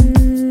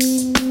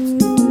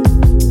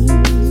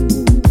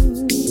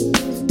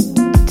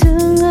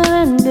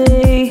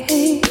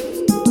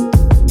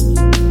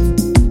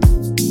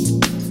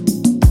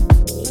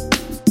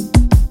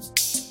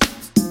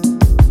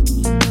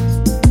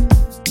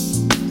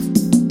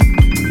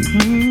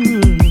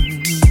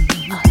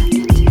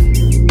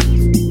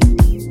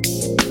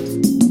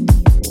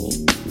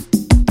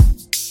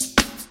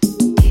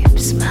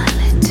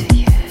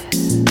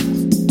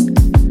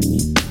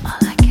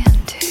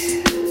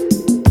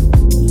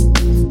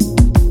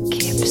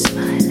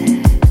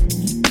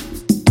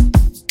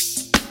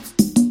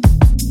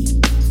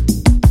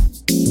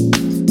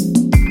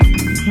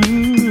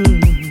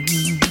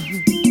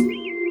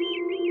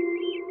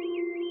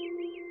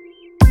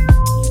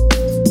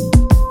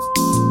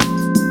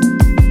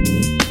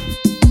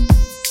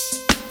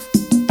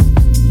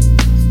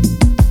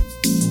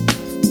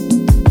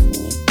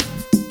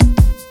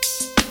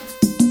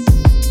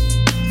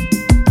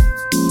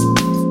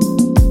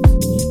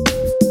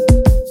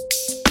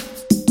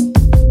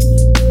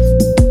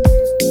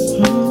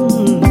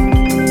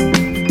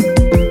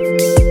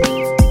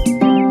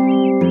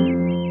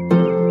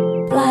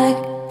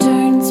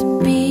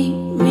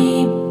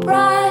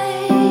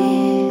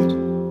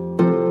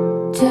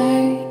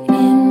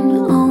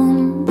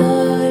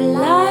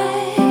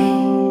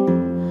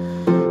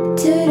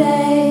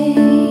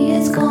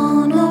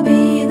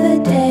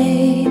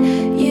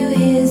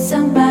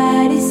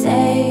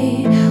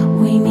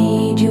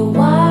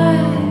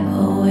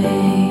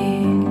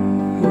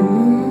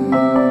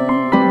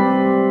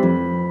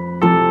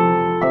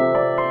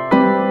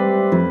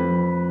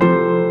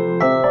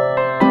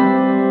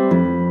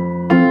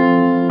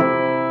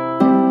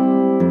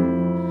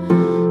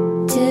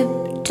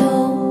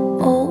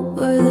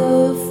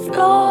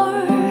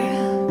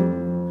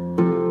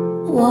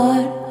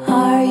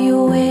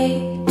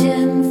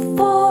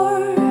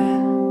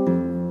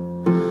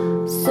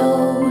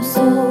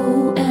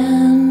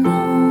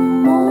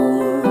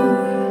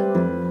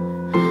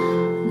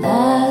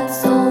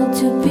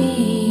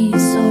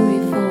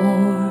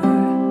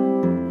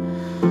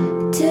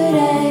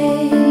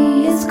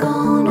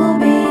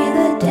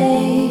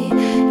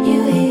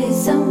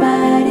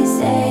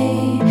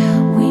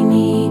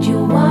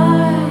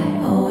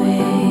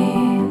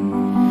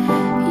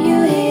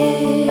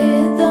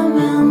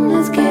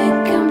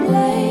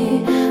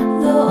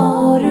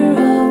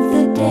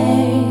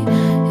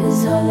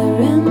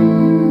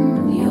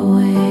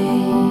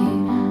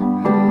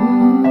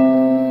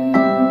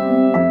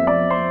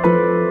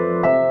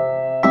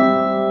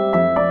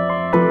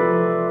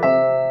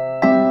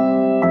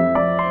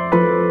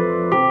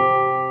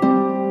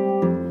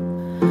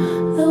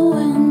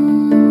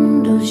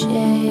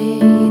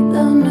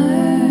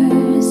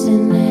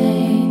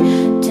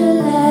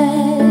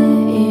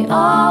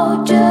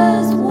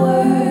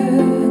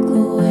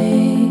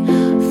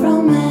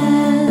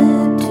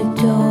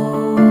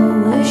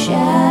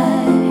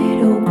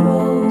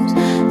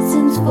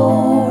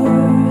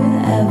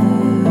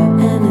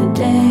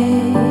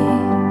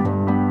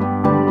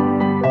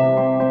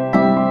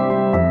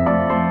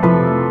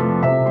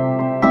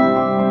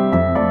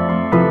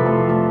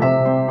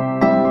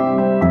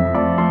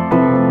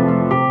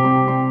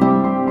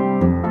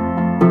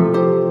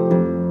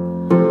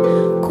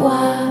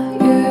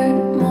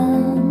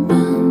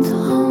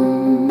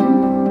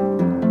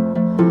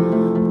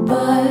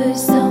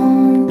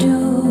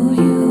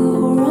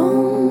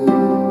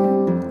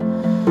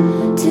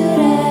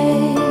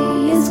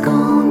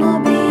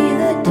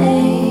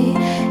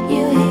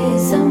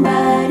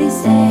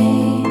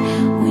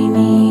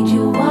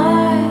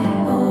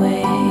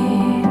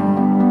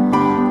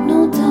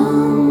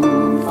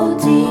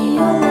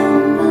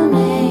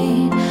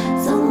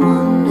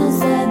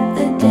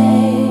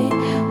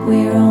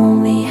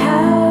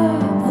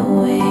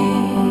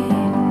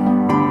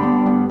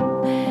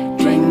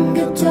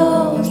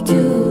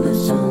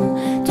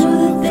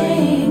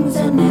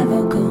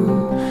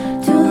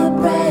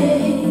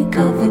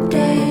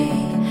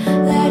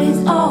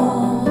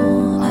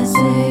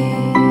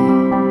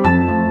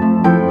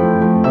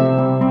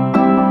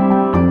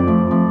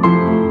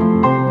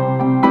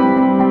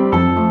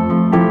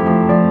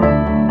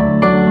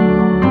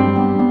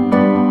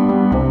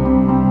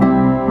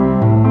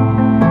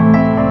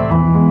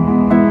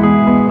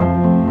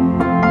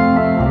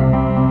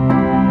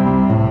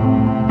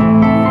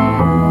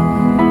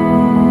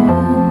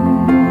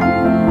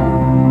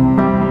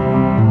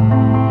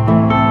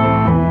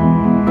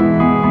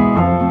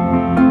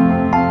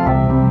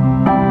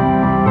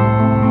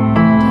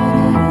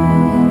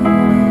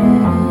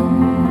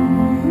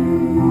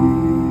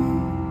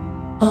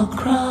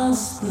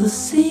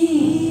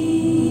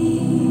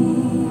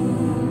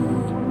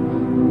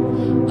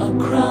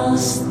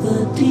 across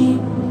the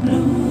deep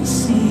blue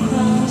sea,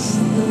 across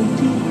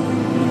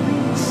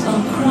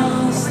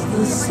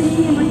the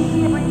sea,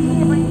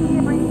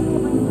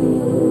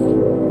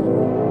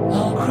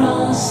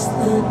 across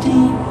the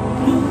deep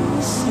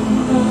blue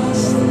sea,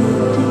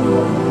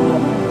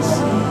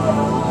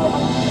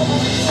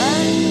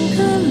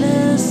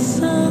 anchorless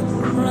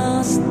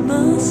across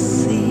the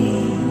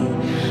sea,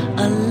 a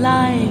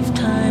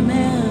lifetime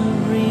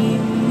every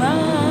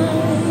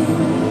mile,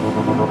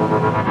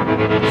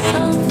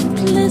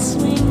 softly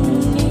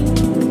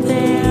swinging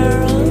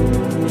there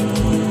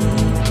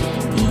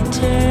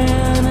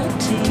eternity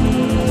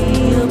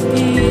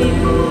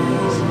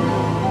appears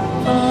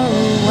for a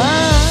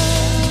while.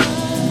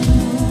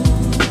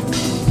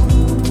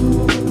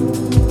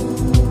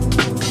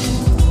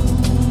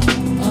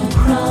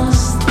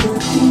 Across the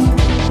deep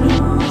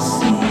blue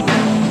sea,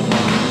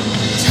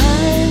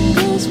 time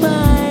goes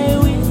by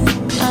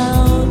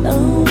without a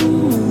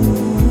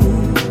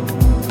moon.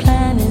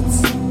 Planets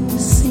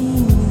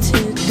seem to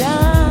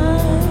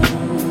die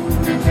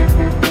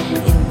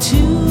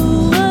into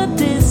a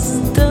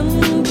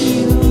distant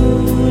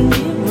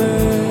universe.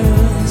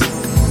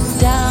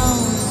 Down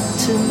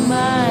to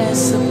my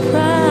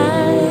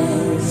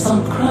surprise,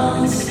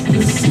 across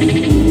the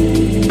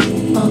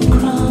sea,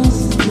 across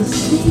the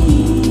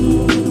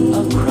sea,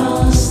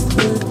 across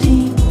the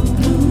deep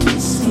blue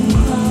sea,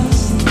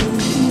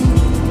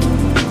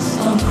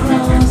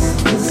 across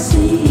the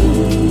sea,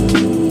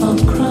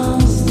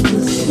 across the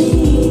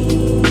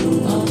sea,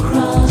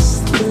 across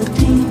the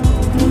deep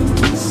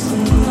blue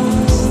sea.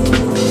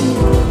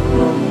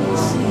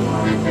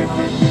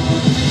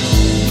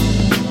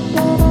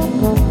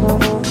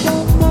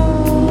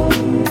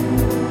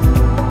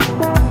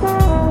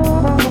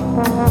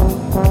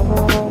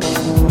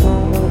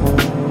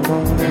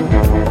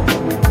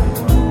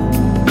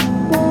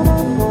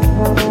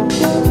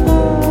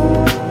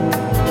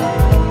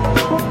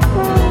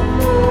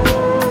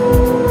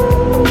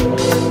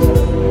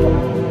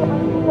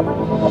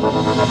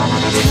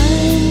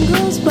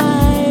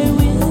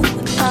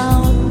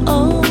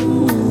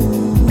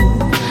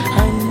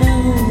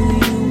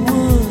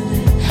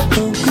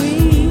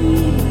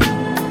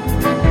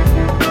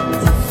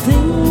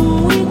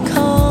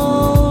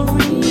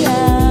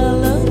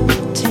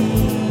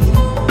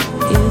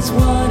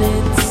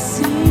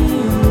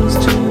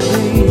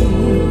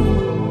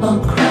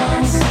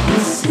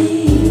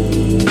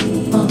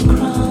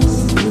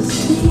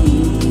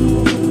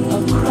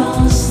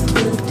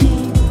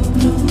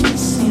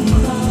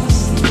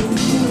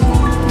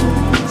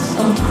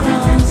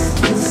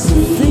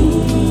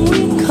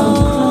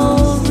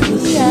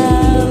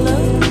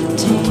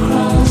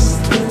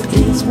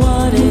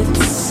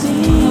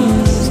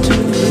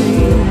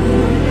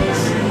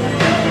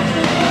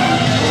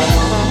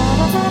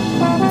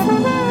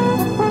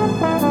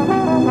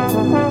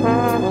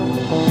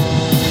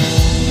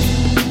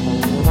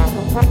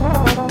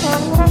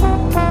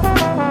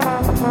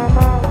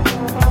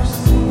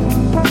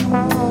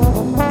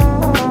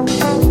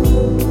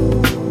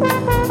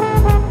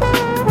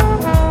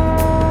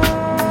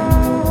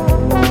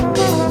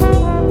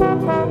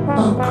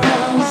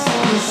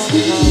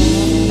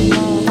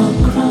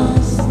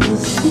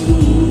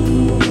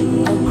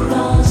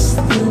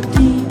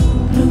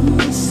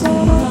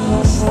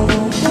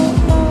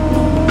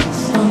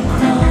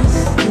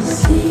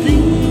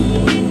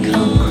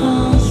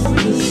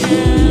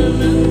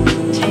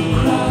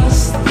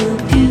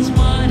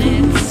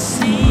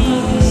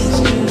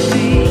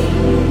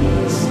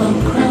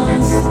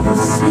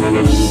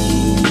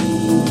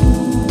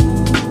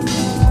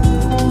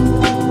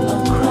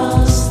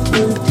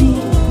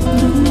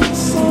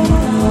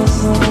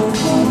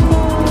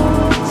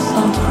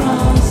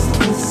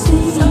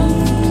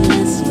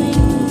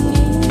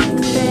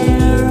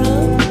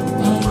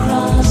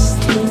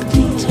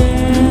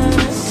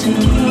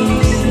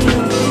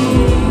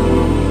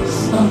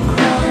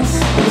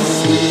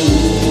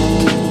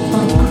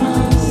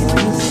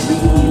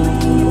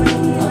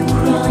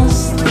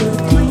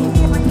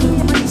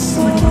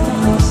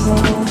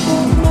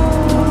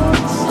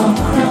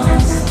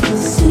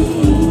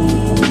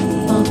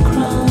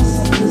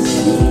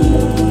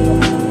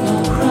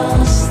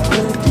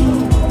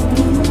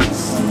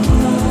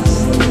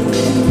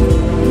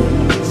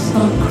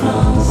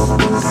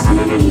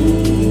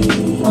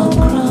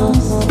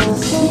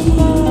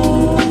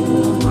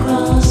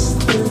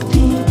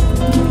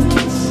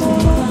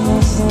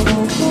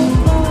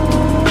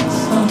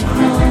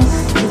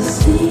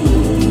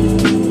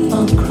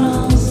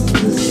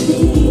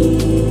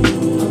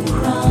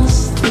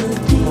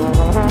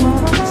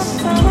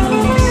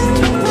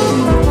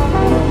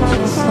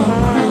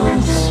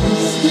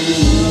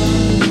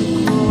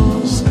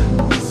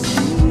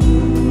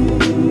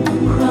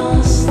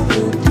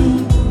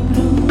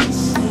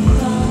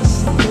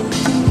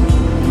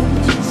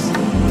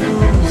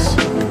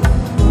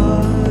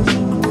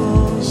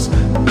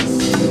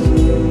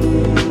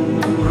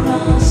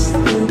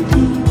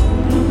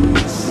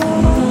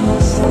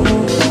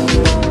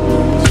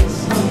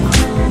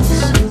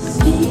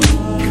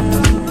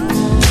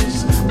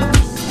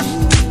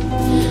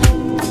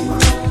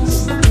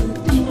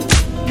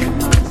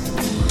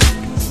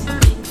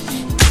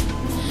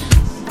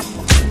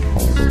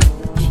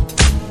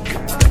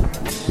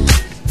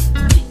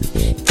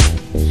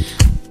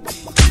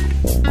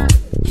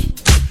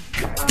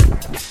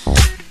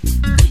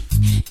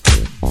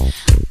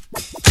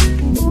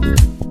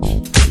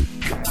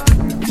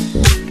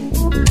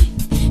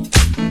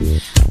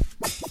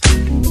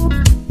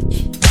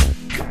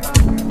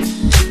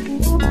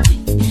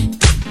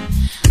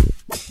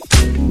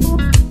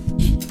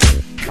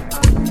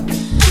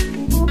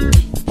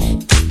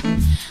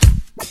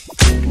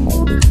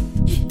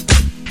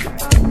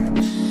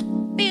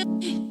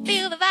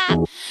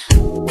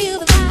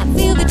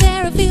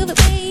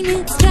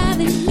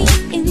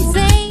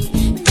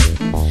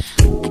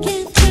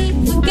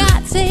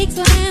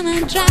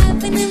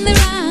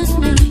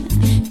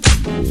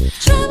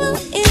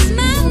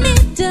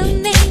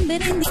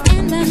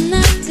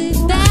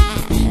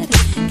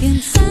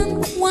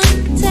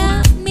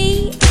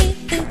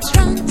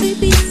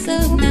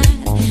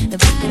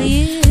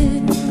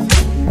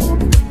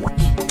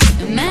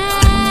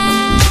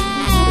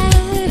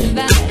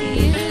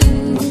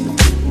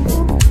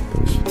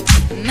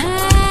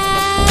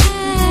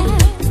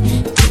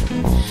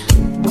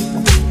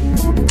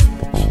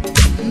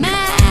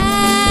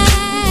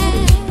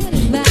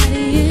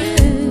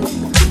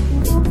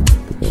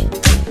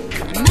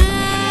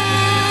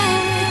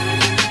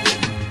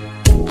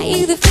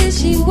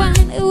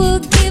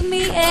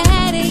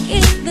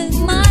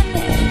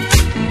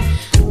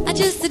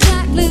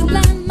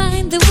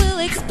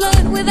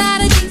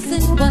 without a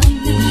decent one.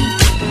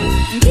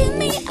 Give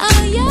me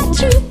all your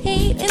true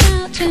hate and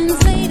I'll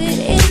translate it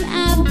in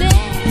our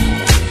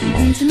bed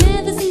into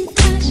never seen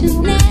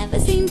passion, never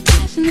seen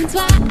passion. That's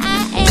why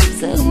I am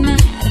so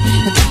mad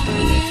about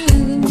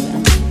you.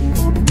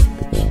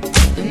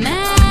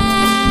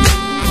 Mad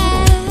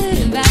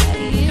about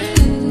you.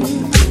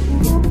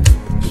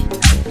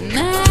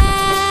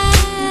 Mad.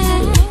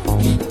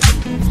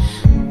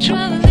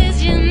 Trouble is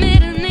your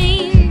middle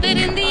name, but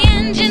in the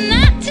end you're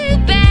not too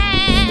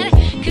bad.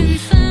 Can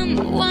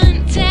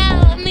someone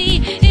tell me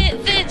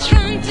if it's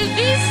wrong to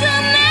be so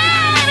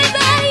mad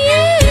about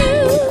you?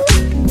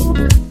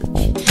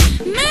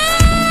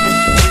 Mad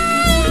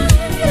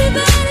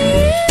about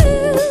you.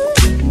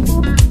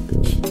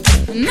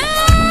 Mad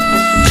about you.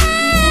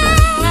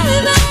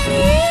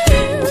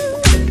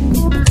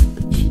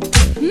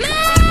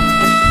 Mad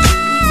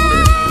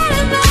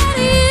about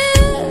you. Mad.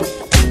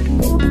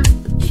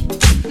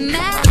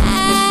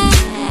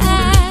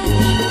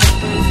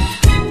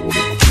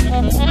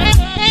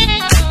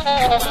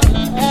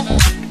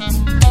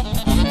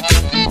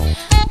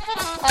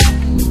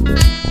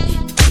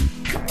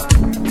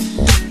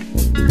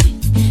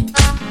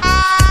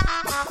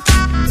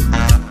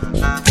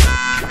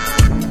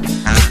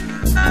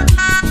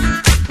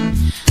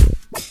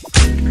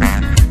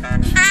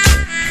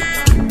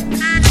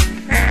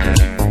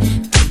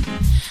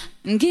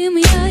 Give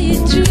me all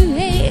your true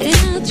hate and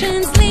I'll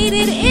translate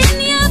it in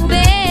your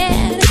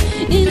bed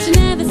into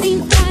never seen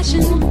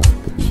passion.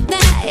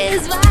 That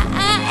is why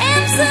I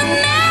am so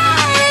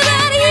mad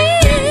about you.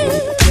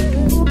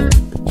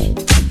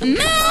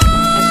 Mad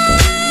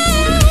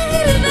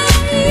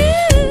about you. Mad about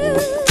you.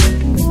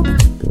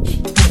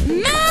 Mad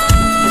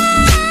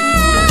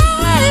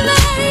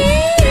about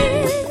you.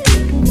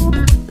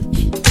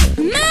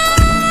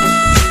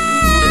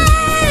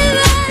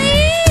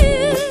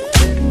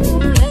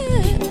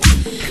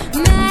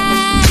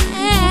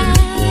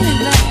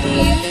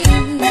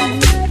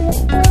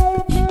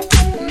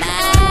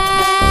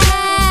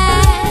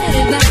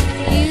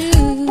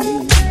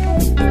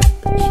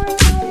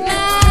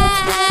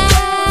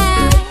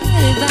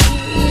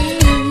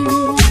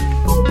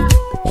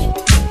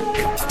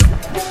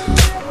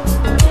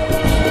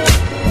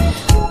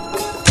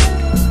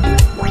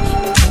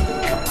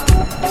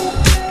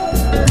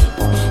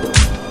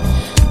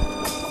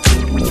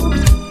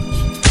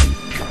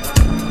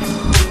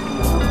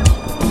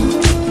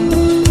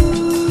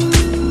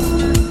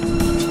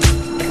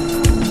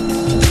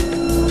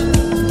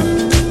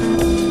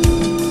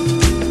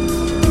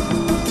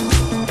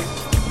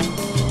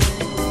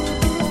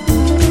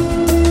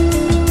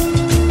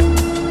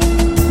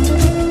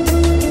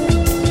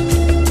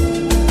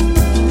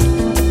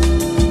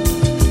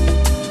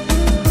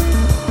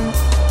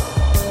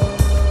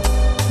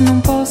 Não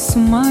posso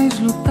mais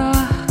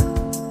lutar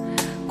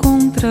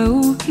contra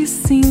o que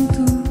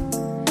sinto.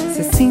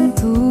 Se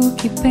sinto o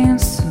que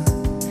penso,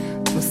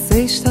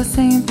 você está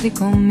sempre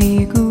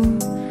comigo.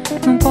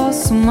 Não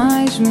posso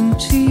mais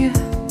mentir,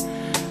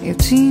 eu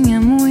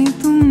tinha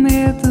muito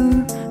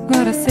medo.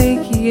 Agora sei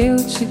que eu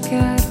te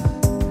quero,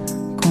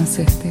 com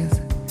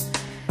certeza.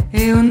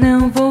 Eu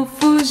não vou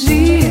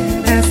fugir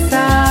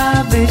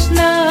dessa vez,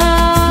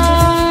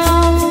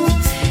 não.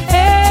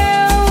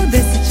 Eu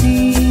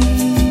decidi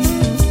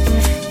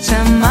te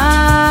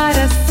amar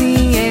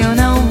assim. Eu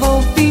não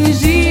vou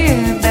fingir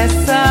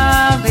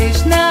dessa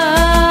vez, não.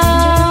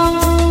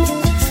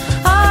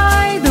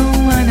 I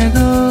don't wanna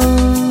go,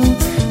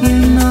 you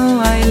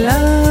know I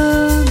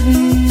love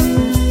you.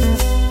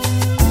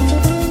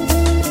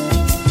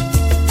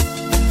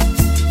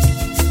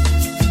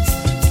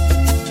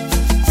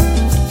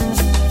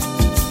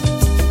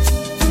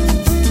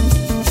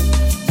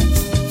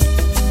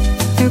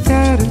 Eu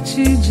quero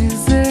te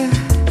dizer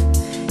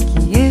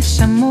que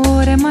este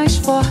amor é mais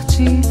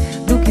forte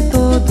do que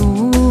todo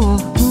o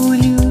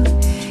orgulho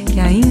que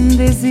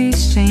ainda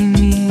existe em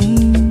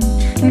mim.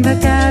 Ainda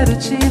quero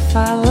te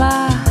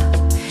falar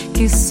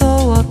que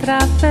sou outra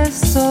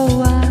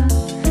pessoa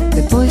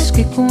depois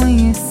que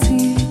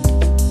conheci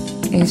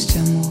este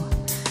amor.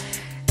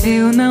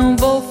 Eu não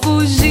vou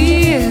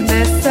fugir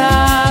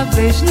dessa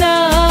vez, não.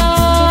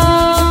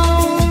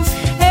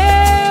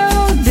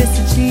 Eu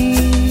decidi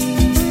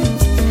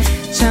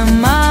te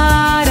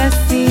amar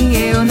assim.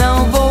 Eu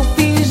não vou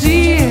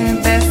fingir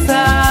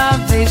dessa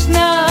vez,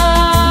 não.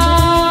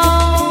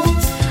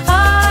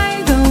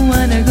 I don't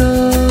wanna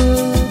go,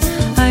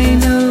 I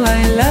know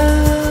I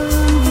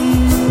love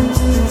you.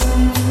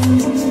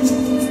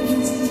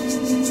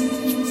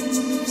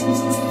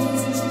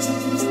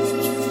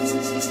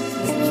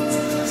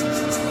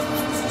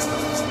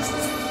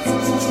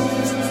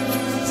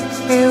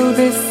 Eu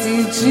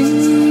decidi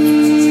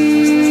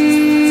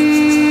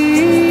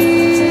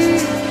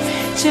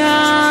te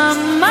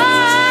amar.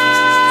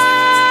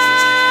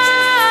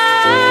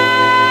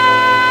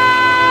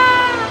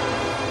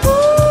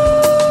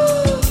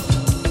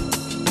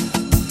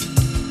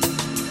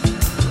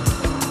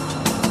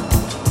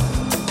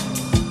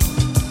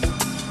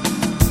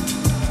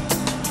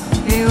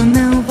 Eu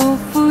não vou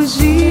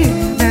fugir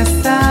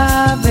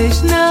dessa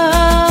vez,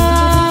 não.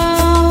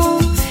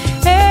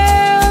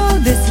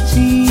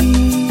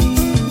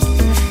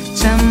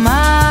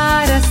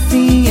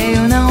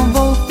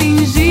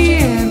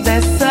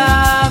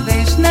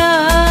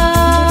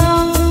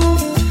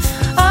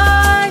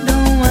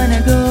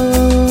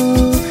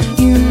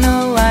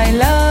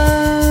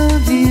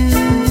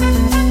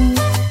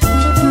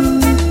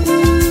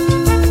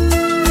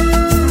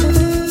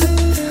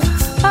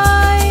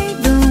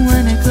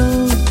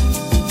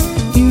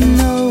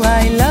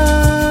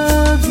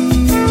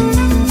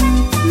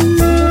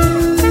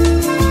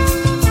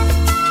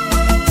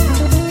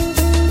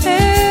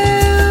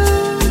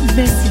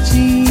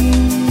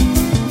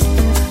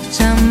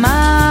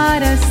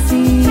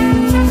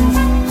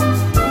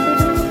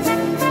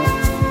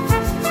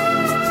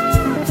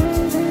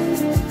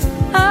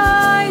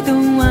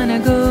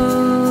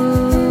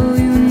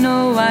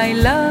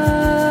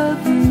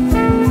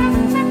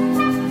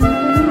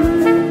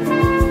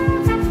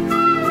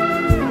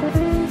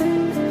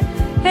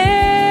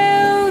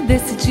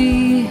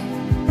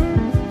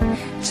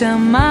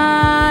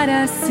 chamar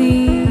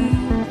assim.